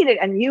 eat it, eat it.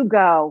 And you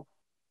go,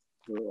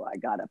 ooh,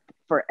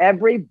 for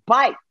every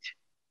bite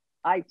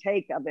I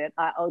take of it,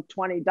 I owe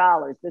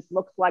 $20. This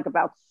looks like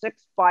about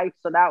 6 bites.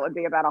 So that would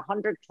be about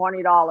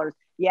 $120.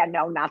 Yeah,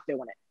 no, not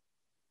doing it.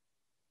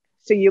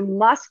 So you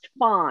must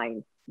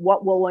find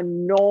what will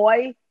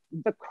annoy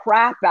the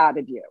crap out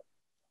of you.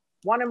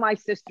 One of my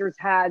sisters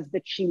has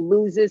that she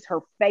loses her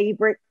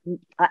favorite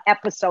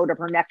episode of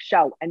her next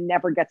show and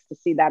never gets to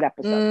see that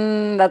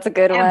episode. That's a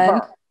good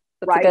one.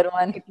 That's a good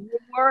one.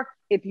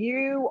 If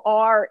you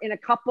are in a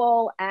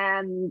couple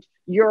and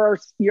your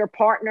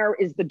partner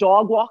is the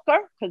dog walker,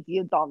 because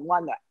you don't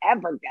want to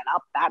ever get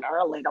up that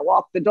early to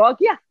walk the dog.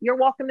 Yeah, you're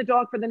walking the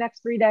dog for the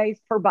next 3 days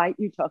per bite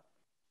you took.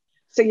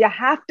 So you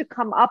have to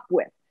come up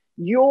with,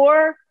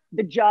 you're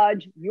the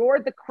judge, you're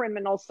the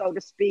criminal, so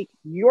to speak.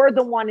 You're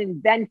the one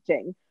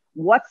inventing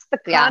what's the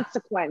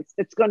consequence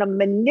that's going to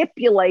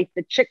manipulate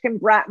the chicken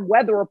brat and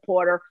weather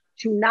reporter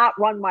to not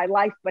run my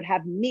life, but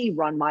have me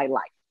run my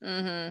life.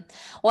 Well,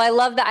 I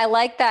love that. I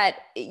like that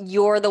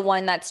you're the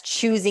one that's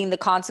choosing the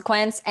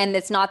consequence and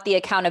it's not the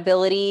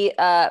accountability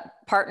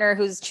partner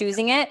who's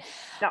choosing it.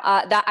 No.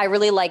 That I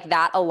really like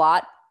that a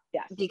lot.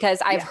 Yes.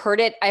 Because I've heard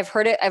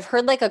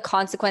like a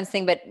consequence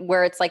thing, but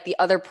where it's like the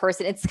other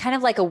person, it's kind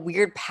of like a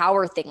weird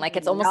power thing. Like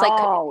it's almost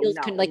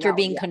you're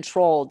being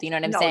controlled. You know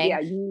what I'm saying?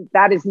 Yeah,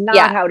 that is not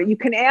how you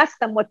can ask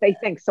them what they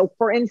think. So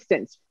for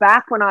instance,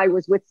 back when I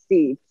was with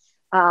Steve,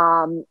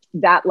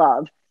 that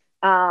love,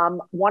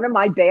 one of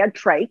my bad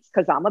traits,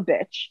 because I'm a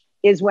bitch,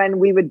 is when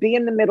we would be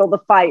in the middle of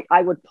the fight,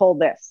 I would pull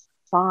this.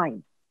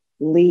 Fine,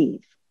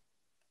 leave,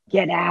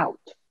 get out,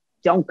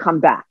 don't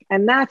come back.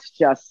 And that's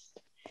just,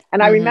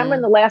 and I remember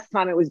the last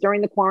time, it was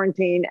during the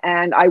quarantine,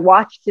 and I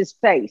watched his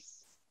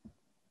face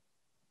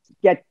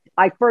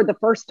I for the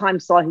first time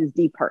saw his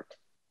deep hurt.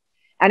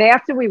 And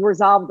after we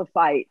resolved the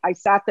fight, I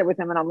sat there with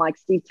him and I'm like,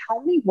 Steve,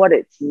 tell me what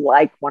it's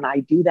like when I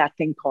do that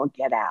thing called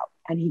get out.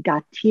 And he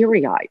got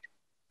teary-eyed.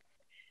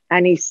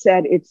 And he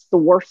said, it's the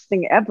worst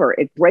thing ever.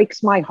 It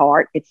breaks my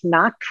heart. It's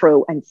not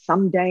true. And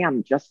someday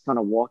I'm just going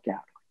to walk out.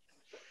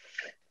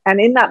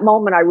 And in that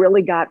moment, I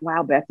really got,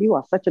 wow, Beth, you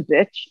are such a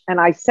bitch. And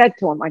I said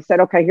to him,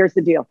 okay, here's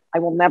the deal. I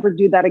will never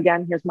do that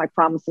again. Here's my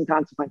promise and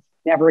consequence.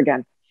 Never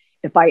again.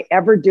 If I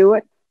ever do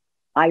it,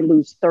 I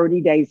lose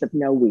 30 days of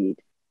no weed.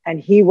 And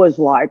he was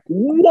like,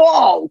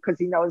 whoa, because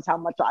he knows how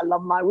much I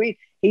love my weed.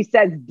 He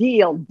says,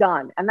 deal,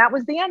 done. And that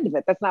was the end of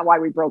it. That's not why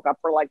we broke up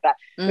for like that.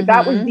 But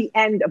that was the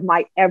end of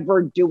my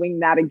ever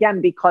doing that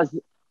again, because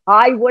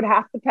I would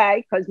have to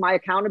pay, because my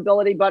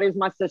accountability buddy is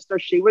my sister.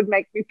 She would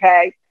make me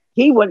pay.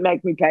 He wouldn't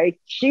make me pay.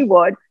 She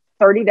would.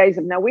 30 days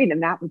of no weed.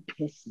 And that would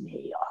piss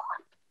me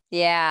off.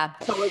 Yeah.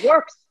 So it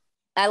works.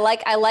 I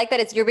like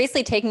that you're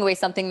basically taking away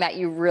something that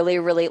you really,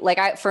 really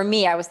like. For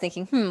me, I was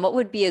thinking, what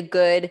would be a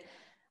good,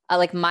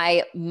 like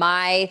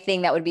my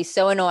thing that would be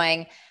so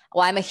annoying.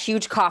 Well, I'm a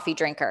huge coffee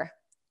drinker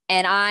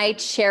and I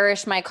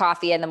cherish my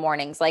coffee in the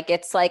mornings. Like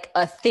it's like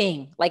a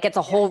thing, like it's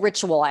a whole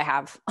ritual I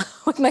have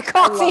with my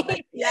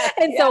coffee. Yes,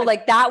 and so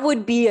like that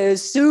would be a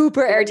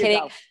super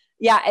irritating.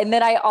 Yeah. And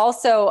then I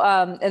also,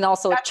 and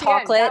also that's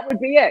chocolate. That would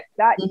be it.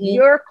 That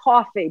your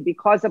coffee,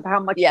 because of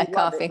how much you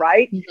love it,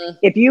 right?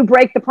 If you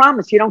break the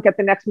promise, you don't get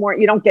the next morning,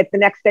 you don't get the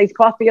next day's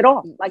coffee at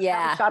all. Like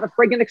have a shot of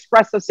friggin'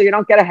 espresso so you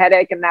don't get a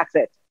headache, and that's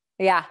it.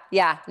 Yeah.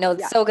 Yeah. No,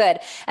 it's so good.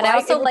 And I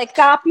also like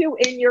stop you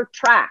in your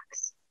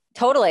tracks.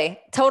 Totally.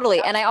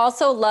 Yeah. And I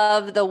also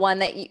love the one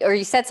that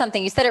you said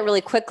something, you said it really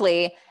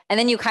quickly and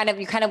then you kind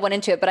of went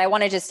into it, but I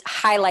want to just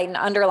highlight and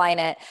underline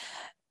it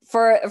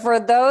for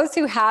those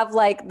who have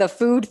like the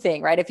food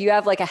thing, right? If you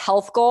have like a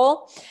health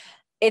goal,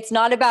 it's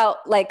not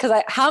about like,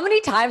 how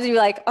many times are you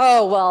like,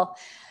 oh, well,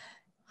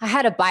 I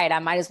had a bite. I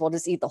might as well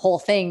just eat the whole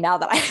thing now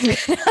that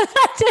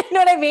you know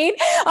what I mean?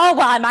 Oh,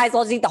 well, I might as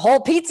well just eat the whole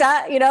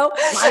pizza, you know?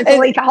 Might as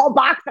well eat the whole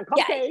box of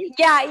cookies.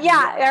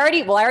 Yeah.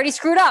 I already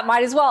screwed up.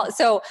 Might as well.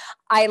 So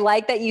I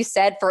like that you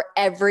said for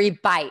every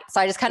bite.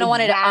 So I just kind of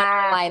wanted to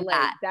underline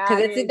that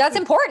because that's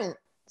important.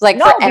 Like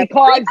no,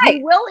 because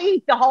you will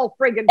eat the whole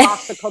friggin'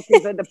 box of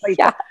cookies in the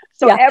pizza.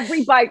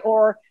 Every bite,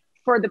 or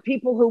for the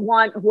people who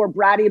are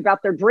bratty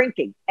about their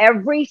drinking,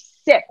 every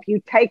sip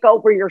you take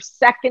over your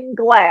second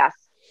glass,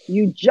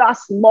 you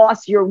just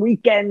lost your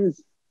weekend's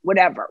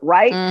whatever,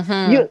 right?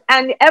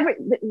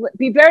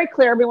 Be very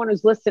clear, everyone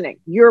who's listening,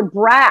 your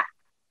brat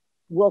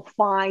will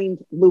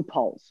find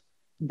loopholes.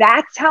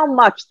 That's how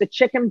much the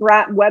chicken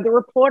brat weather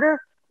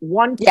reporter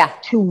wants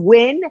to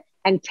win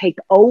and take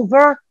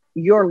over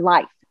your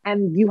life.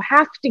 And you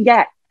have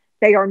to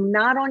they are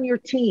not on your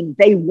team.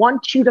 They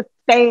want you to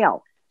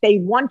fail. They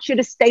want you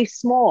to stay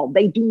small.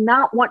 They do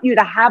not want you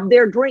to have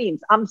their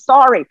dreams. I'm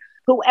sorry.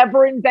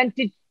 Whoever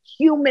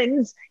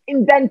humans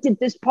invented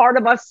this part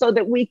of us so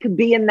that we could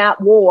be in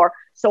that war,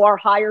 so our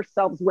higher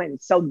selves win.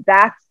 So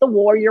that's the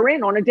war you're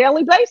in on a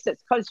daily basis,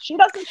 because she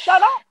doesn't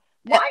shut up.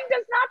 Mine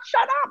does not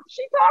shut up.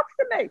 She talks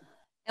to me.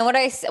 And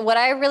what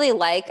I really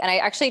like, and I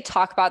actually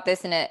talk about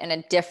this in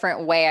a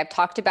different way. I've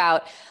talked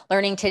about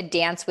learning to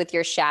dance with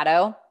your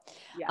shadow.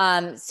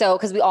 So,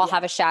 cause we all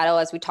have a shadow,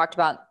 as we talked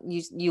about,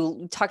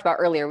 you talked about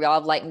earlier, we all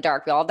have light and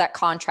dark. We all have that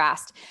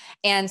contrast.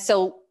 And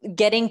so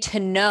getting to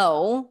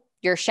know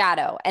your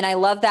shadow. And I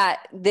love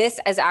that this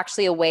is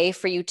actually a way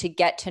for you to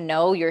get to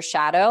know your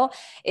shadow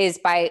is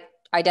by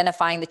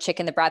identifying the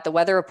chicken, the brat, the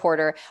weather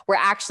reporter. We're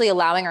actually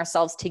allowing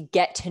ourselves to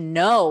get to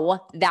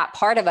know that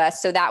part of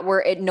us so that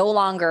it no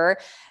longer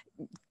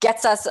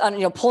gets us on,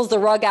 pulls the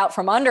rug out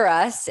from under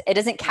us. It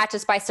doesn't catch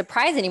us by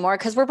surprise anymore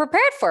because we're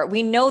prepared for it.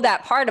 We know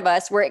that part of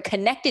us, we're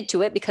connected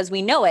to it because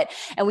we know it.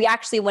 And we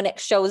actually, when it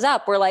shows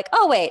up, we're like,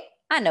 oh, wait,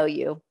 I know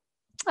you.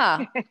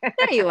 Oh,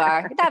 there you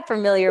are. That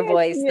familiar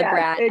voice, the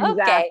brat.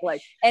 Exactly.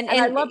 Okay. And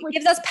I love it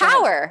gives us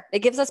power. It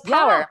gives us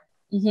power.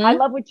 Yeah. I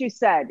love what you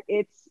said.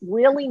 It's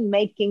really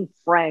making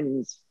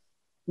friends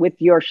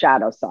with your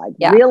shadow side.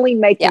 Really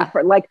making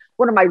friends. Like,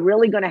 what am I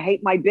really going to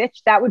hate my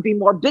bitch? That would be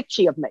more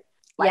bitchy of me.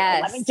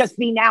 Like, let me just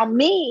be now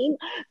mean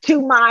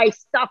to my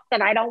stuff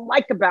that I don't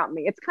like about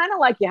me. It's kind of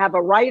like you have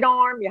a right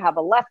arm, you have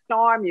a left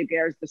arm,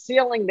 there's the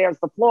ceiling, there's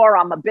the floor.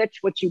 I'm a bitch.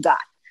 What you got?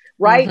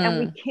 Right. And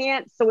we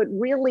can't. So it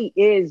really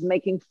is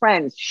making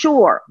friends.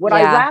 Sure. Would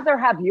I rather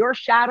have your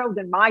shadow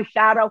than my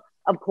shadow?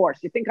 Of course.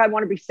 You think I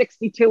want to be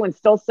 62 and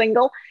still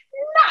single?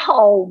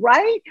 No.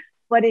 Right.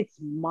 But it's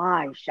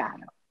my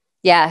shadow.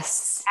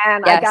 Yes.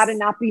 And I got to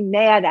not be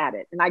mad at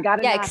it. And I got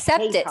to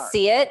accept it,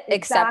 see it,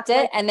 accept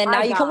it. And then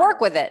now you can work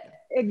with it.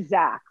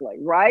 Exactly.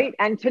 Right.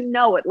 And to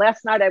know it.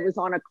 Last night I was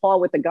on a call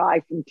with a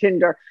guy from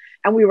Tinder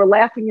and we were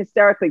laughing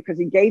hysterically because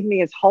he gave me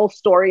his whole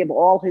story of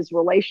all his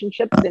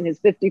relationships in his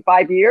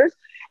 55 years.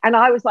 And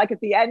I was like, at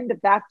the end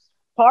of that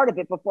part of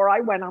it, before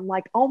I went, I'm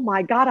like, oh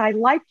my God, I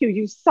like you.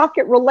 You suck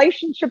at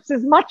relationships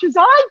as much as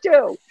I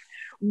do.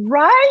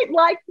 Right.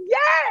 Like,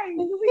 yay,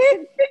 we can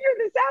figure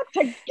this out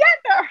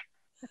together.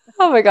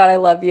 Oh my God, I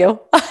love you.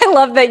 I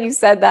love that you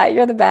said that.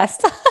 You're the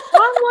best. I'm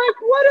like,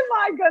 what am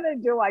I going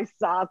to do? I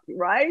suck,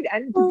 right?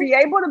 And to be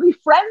able to be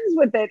friends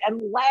with it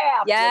and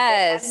laugh.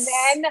 Yes. With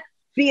it, and then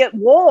be at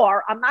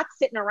war. I'm not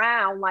sitting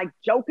around like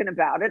joking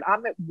about it.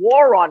 I'm at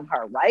war on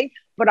her, right?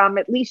 But I'm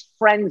at least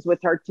friends with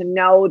her to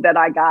know that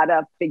I got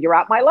to figure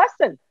out my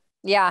lesson.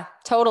 Yeah,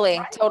 totally.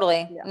 Right?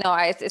 Totally. Yeah. No,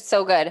 it's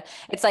so good.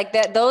 It's like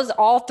that. Those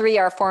all three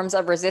are forms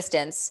of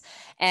resistance,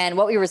 and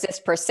what we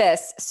resist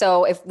persists.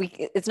 So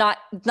it's not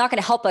going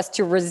to help us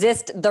to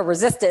resist the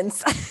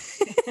resistance.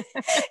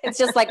 It's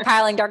just like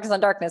piling darkness on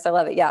darkness. I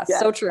love it. Yeah. Yes,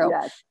 so true.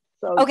 Yes.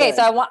 So okay. good.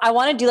 So I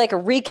want to do like a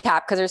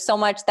recap because there's so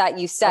much that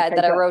you said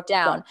that I wrote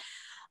down.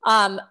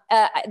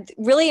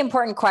 Really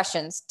important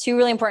questions. Two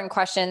really important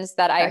questions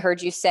that I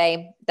heard you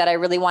say that I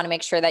really want to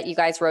make sure that you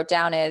guys wrote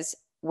down is,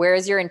 where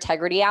is your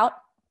integrity out?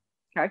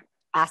 Okay.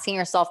 Asking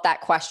yourself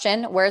that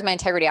question, where's my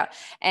integrity out?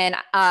 And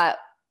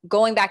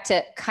going back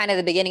to kind of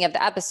the beginning of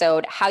the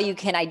episode, how you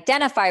can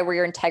identify where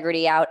your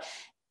integrity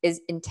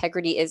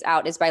is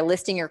out is by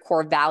listing your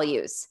core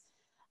values.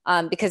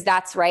 Because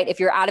that's right. If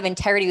you're out of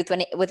integrity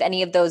with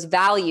any of those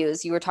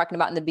values you were talking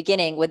about in the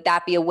beginning, would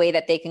that be a way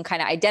that they can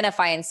kind of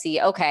identify and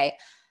see, okay,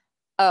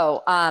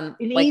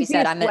 like you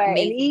said, I'm an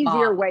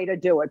easier way to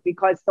do it,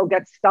 because they'll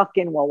get stuck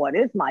in, well, what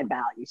is my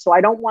value? So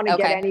I don't want to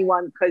get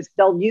anyone, because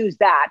they'll use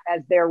that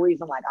as their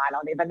reason. Like, I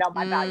don't even know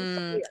my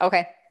value.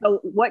 Okay. So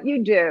what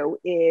you do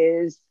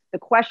is, the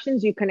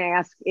questions you can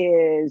ask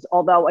is,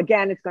 although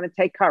again, it's going to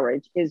take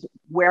courage, is,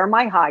 where am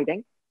I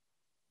hiding?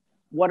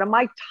 What am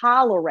I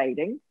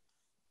tolerating?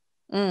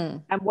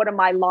 And what am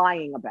I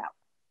lying about?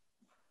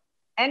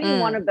 Any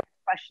one of those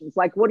questions,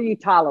 like, what are you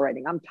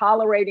tolerating? I'm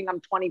tolerating I'm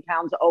 20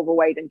 pounds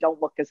overweight and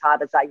don't look as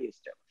hot as I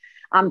used to.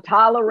 I'm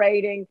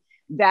tolerating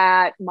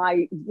that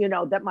my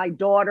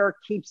daughter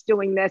keeps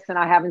doing this and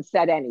I haven't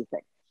said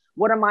anything.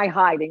 What am I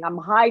hiding? I'm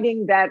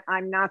hiding that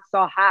I'm not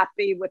so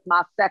happy with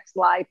my sex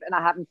life and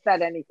I haven't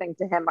said anything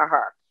to him or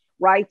her.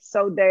 Right.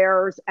 So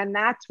and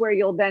that's where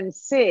you'll then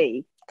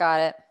see.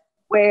 Got it.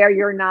 Where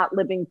you're not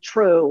living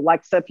true.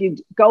 Like, so if you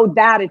go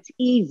that, it's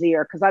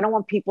easier, because I don't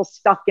want people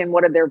stuck in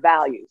what are their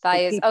values.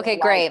 Okay,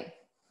 great.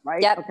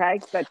 Right. Yep. Okay.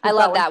 Good. I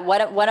love that.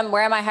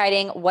 Where am I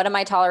hiding? What am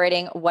I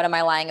tolerating? What am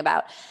I lying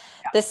about?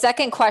 Yeah. The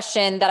second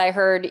question that I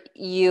heard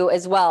you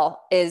as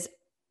well is,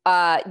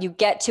 you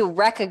get to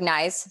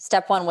recognize,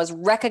 step one was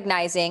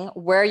recognizing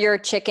where you're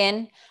a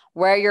chicken,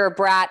 where you're a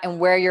brat,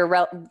 and where you're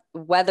a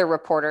weather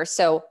reporter.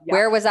 So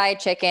where was I a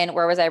chicken?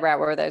 Where was I a brat?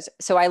 Where were those?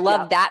 So I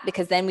love that,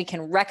 because then we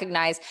can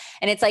recognize,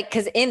 and it's like,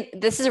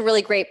 this is a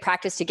really great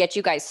practice to get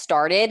you guys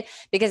started,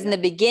 because in the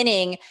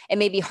beginning, it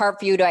may be hard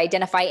for you to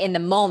identify in the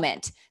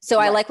moment. So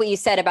I like what you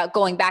said about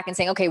going back and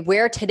saying, okay,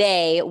 where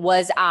today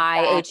was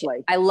I?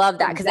 I love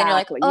that. Because then you're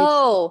like,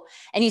 oh,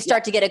 and you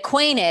start to get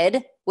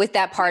acquainted with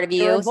that part of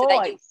you. So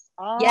that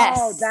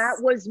that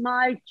was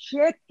my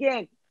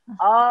chicken.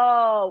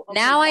 Oh, okay,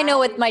 now I know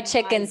what my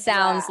chicken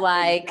sounds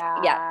like.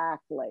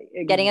 Exactly.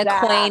 Getting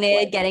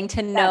acquainted, getting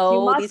to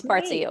know these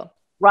parts of you.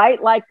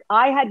 Right. Like,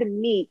 I had to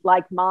meet,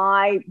 like,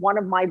 one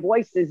of my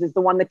voices is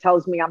the one that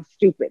tells me I'm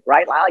stupid.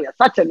 Right. Wow, you're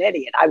such an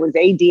idiot. I was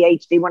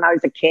ADHD when I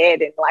was a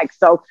kid. And like,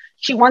 so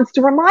she wants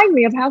to remind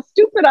me of how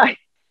stupid I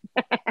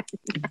am.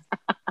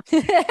 So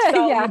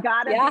you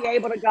got to be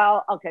able to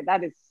go, okay,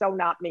 that is so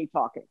not me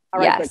talking.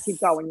 All right, good. Keep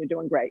going. You're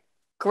doing great.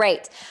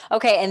 Great.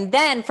 Okay. And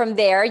then from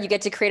there, you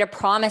get to create a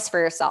promise for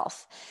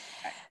yourself.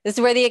 This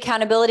is where the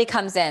accountability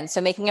comes in.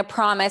 So making a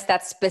promise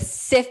that's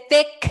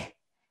specific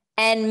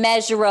and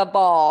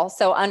measurable.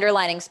 So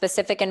underlining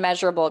specific and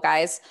measurable,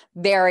 guys,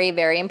 very,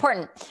 very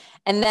important.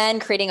 And then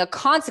creating a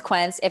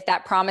consequence if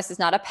that promise is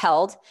not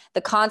upheld.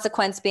 The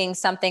consequence being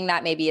something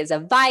that maybe is a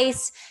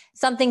vice,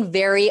 something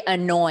very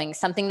annoying,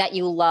 something that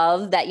you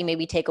love that you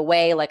maybe take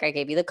away. Like I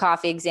gave you the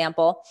coffee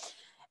example.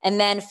 And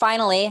then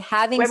finally,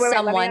 having someone. Let me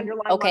underline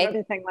one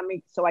other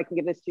thing. So I can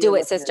give this to you. Do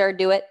it, sister.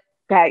 Do it.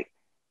 Okay.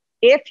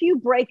 If you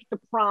break the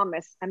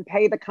promise and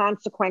pay the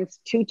consequence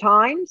 2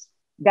 times,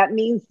 that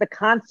means the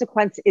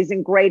consequence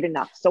isn't great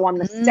enough. So on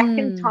the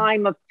second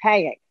time of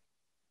paying,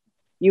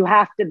 you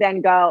have to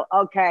then go,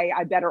 okay,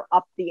 I better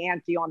up the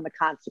ante on the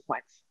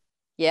consequence.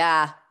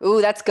 Yeah.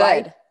 Ooh, that's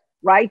good.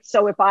 Right.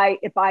 So if I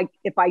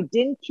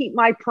didn't keep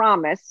my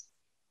promise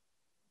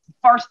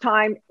first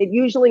time, it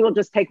usually will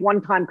just take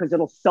 1 time because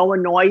it'll so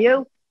annoy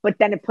you, but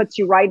then it puts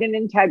you right in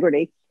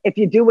integrity. If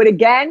you do it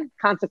again,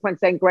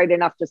 consequence ain't great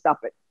enough, just up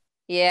it.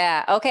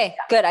 Yeah. Okay,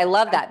 good. I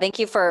love that. Thank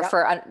you for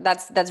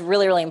that's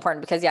really, really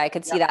important, because I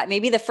could see that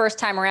maybe the first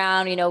time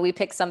around, we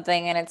pick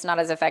something and it's not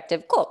as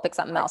effective. Cool. Pick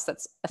something else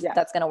that's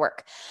going to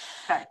work.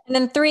 Okay. And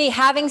then 3,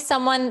 having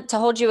someone to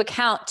hold you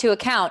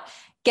account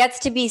gets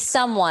to be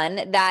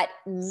someone that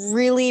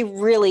really,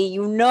 really,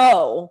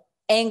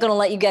 ain't going to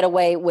let you get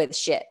away with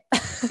shit.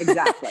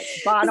 Exactly.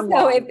 Bottom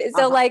line.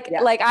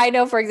 Like I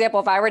know, for example,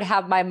 if I were to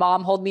have my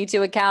mom hold me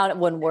to account, it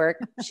wouldn't work.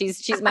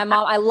 She's my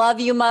mom. I love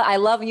you,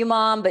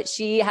 mom. But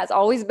she's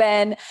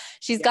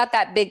got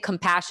that big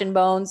compassion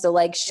bone. So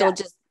like, she'll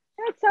just,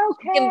 it's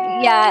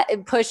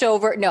okay. Push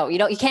over. No,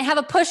 you can't have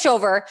a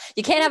pushover.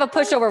 You can't have a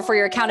pushover for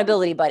your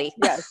accountability buddy.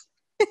 Yes.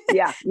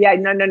 Yeah.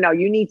 No.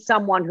 You need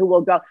someone who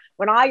will go.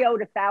 When I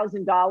owed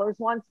 $1,000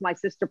 once, my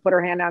sister put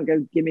her hand out and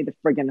go, give me the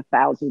friggin'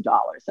 $1,000.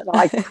 And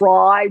I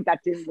cried. That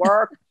didn't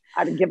work.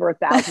 I had to give her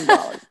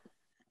 $1,000.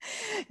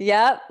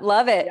 Yep.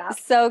 Love it. Yep.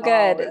 So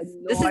good.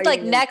 This is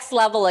like next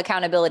level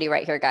accountability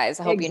right here, guys.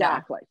 I hope you know.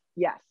 Exactly.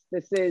 Yes.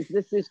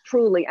 This is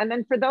truly. And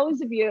then for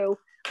those of you,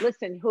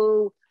 listen,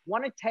 who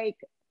want to take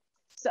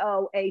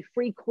a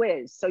free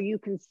quiz so you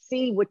can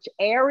see which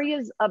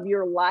areas of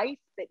your life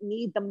that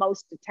need the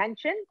most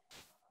attention.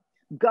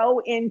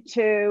 go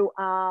into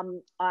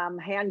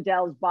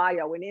Handel's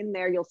bio, and in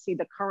there you'll see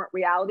the current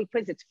reality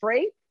quiz. It's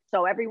free,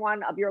 so every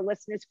one of your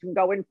listeners can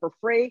go in for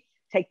free,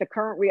 take the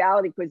current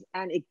reality quiz,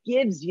 and it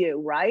gives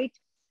you, right,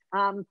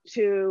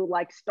 to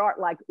like start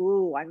like,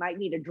 ooh, I might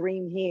need a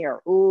dream here.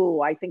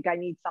 Ooh, I think I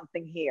need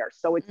something here.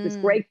 So it's this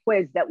great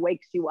quiz that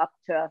wakes you up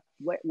to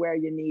where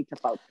you need to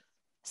focus.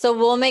 So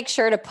we'll make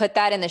sure to put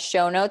that in the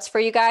show notes for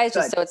you guys,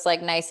 just Good. so it's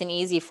like nice and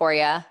easy for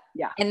you.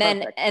 Yeah. And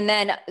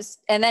then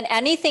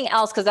anything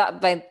else, because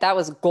that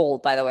was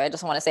gold, by the way. I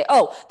just want to say,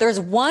 there's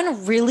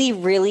one really,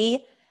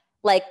 really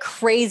like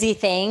crazy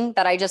thing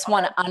that I just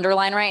want to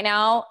underline right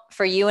now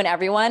for you and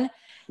everyone.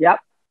 Yep.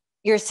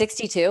 You're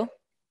 62.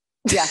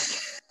 Yeah.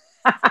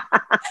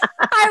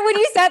 When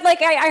you said,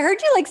 like, I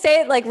heard you like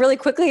say it like really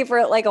quickly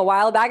for like a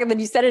while back, and then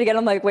you said it again.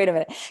 I'm like, wait a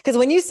minute. Because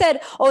when you said,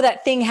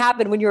 that thing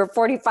happened when you were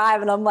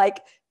 45, and I'm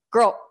like,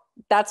 girl,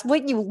 that's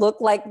what you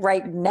look like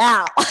right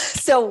now.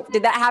 So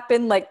did that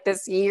happen like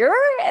this year?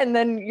 And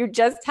then you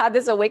just had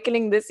this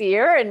awakening this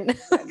year? And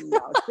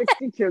no,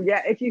 62.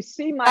 Yeah. If you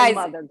see my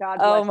mother, God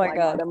bless my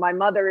mother. My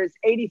mother is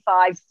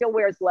 85, still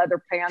wears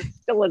leather pants,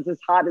 still is as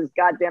hot as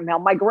goddamn hell.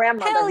 My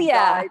grandmother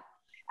died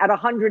at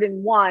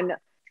 101.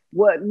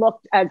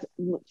 Looked as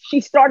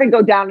she started to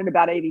go down in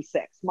about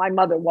 86. My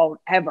mother won't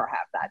ever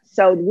have that.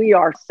 So we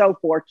are so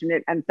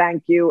fortunate, and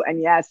thank you.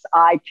 And yes,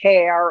 I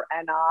care.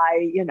 And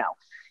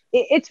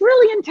it's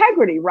really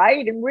integrity,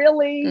 right? And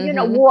really,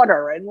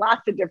 water and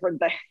lots of different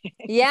things.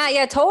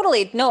 Yeah,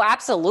 totally. No,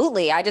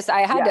 absolutely. I just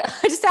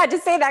had to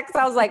say that because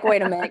I was like,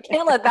 wait a minute,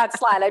 can't let that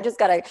slide. I just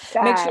got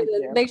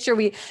to make sure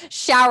we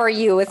shower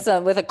you with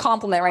a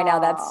compliment right now.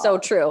 That's so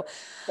true.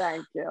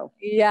 Thank you.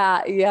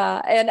 Yeah.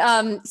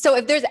 And so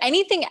if there's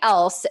anything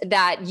else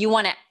that you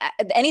want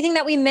to, anything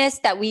that we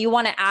missed that we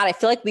want to add, I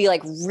feel like we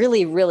like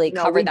really, really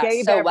covered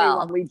that so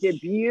well. We did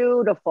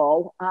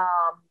beautiful.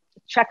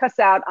 Check us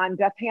out. I'm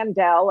Beth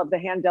Handel of the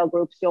Handel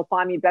Group. So you'll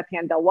find me Beth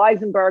Handel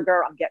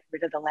Weissenberger. I'm getting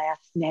rid of the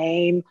last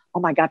name. Oh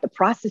my God, the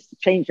process to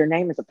change your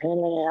name is a pain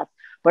in the ass.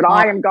 But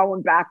I am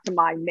going back to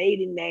my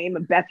maiden name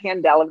of Beth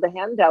Handel of the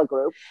Handel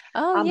Group.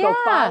 Go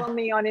follow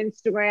me on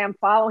Instagram.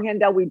 Follow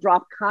Handel. We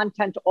drop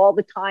content all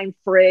the time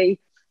free.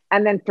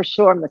 And then for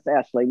sure, Miss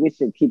Ashley, we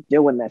should keep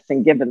doing this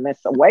and giving this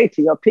away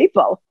to your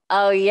people.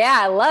 Oh yeah,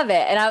 I love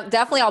it. And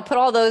I'll put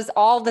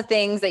all the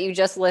things that you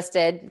just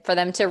listed for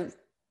them to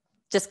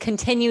just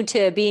continue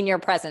to be in your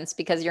presence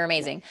because you're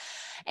amazing.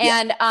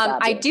 And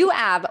I do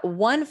have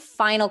one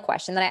final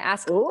question that I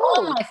ask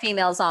all my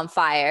females on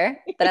fire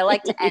that I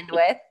like to end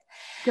with.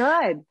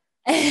 Good.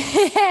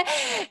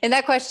 And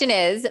that question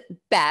is,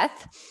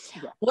 Beth,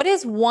 what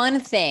is one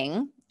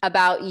thing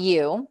about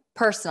you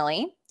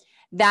personally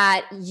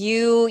that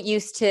you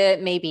used to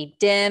maybe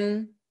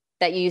dim,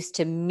 that you used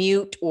to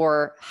mute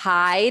or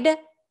hide,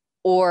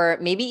 or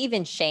maybe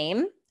even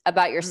shame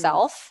about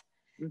yourself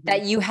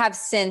that you have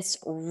since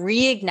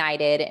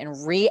reignited and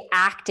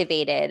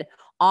reactivated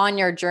on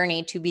your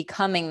journey to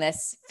becoming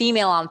this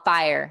female on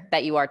fire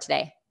that you are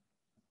today?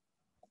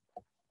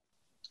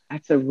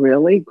 That's a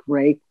really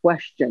great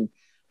question.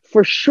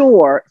 For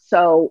sure.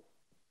 So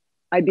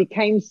I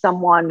became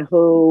someone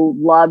who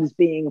loves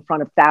being in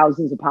front of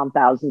thousands upon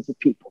thousands of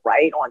people,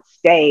 right? On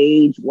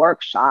stage,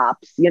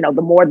 workshops, the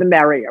more the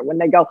merrier. When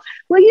they go,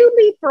 will you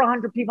lead for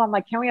 100 people? I'm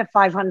like, can we have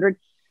 500?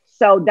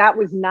 So that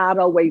was not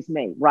always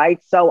me,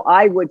 right? So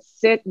I would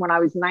sit when I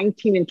was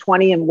 19 and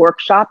 20 in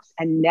workshops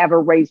and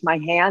never raise my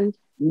hand,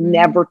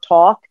 never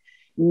talk.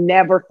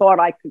 Never thought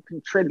I could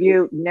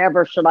contribute.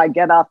 Never should I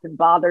get up and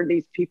bother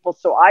these people.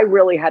 So I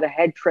really had a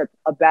head trip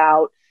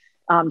about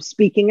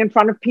speaking in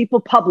front of people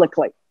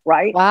publicly,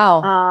 right?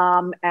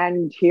 Wow.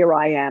 And here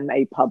I am,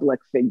 a public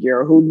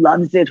figure who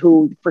loves it,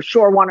 who for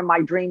sure one of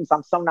my dreams,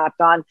 I'm so not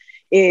done,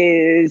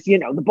 is,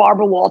 the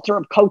Barbara Walter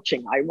of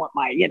coaching. I want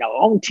my,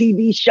 own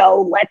TV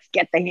show. Let's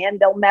get the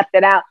Handel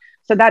method out.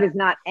 So that is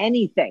not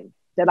anything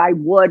that I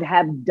would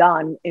have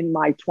done in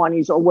my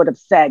 20s or would have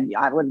said.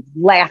 I would have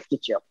laughed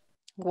at you.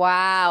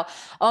 Wow.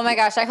 Oh my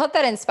gosh. I hope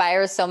that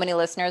inspires so many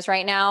listeners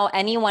right now.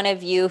 Any one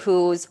of you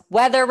whose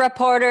weather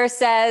reporter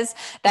says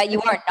that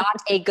you are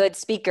not a good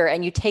speaker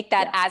and you take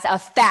that as a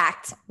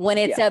fact when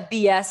it's a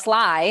BS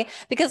lie,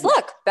 because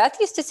look, Beth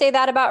used to say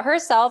that about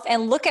herself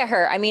and look at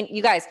her. I mean,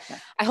 you guys,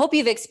 I hope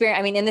you've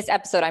experienced, in this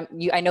episode,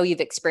 I know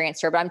you've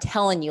experienced her, but I'm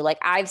telling you, like,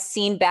 I've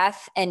seen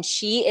Beth and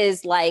she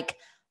is like,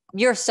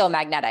 you're so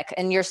magnetic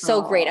and you're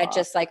so great.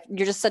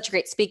 You're just such a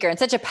great speaker and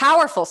such a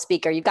powerful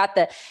speaker. You've got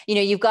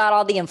you've got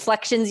all the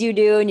inflections you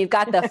do and you've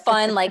got the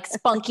fun, like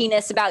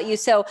spunkiness about you.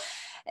 So,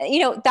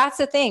 that's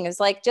the thing is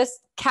like just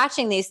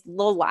catching these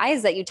little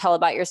lies that you tell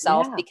about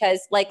yourself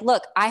because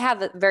look, I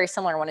have a very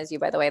similar one as you,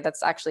 by the way.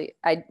 That's actually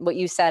what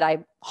you said, I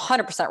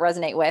 100%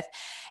 resonate with.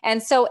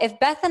 And so if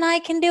Beth and I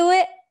can do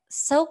it,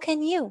 so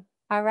can you.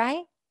 All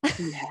right.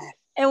 Yes.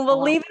 And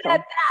we'll leave it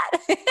at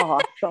that.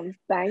 Awesome.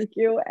 Thank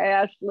you,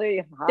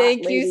 Ashley.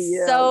 Thank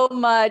you so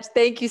much.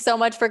 Thank you so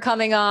much for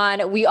coming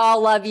on. We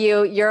all love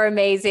you. You're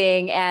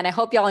amazing. And I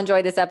hope y'all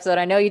enjoyed this episode.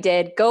 I know you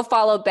did. Go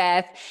follow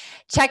Beth.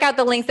 Check out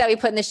the links that we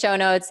put in the show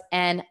notes.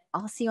 And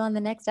I'll see you on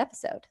the next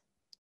episode.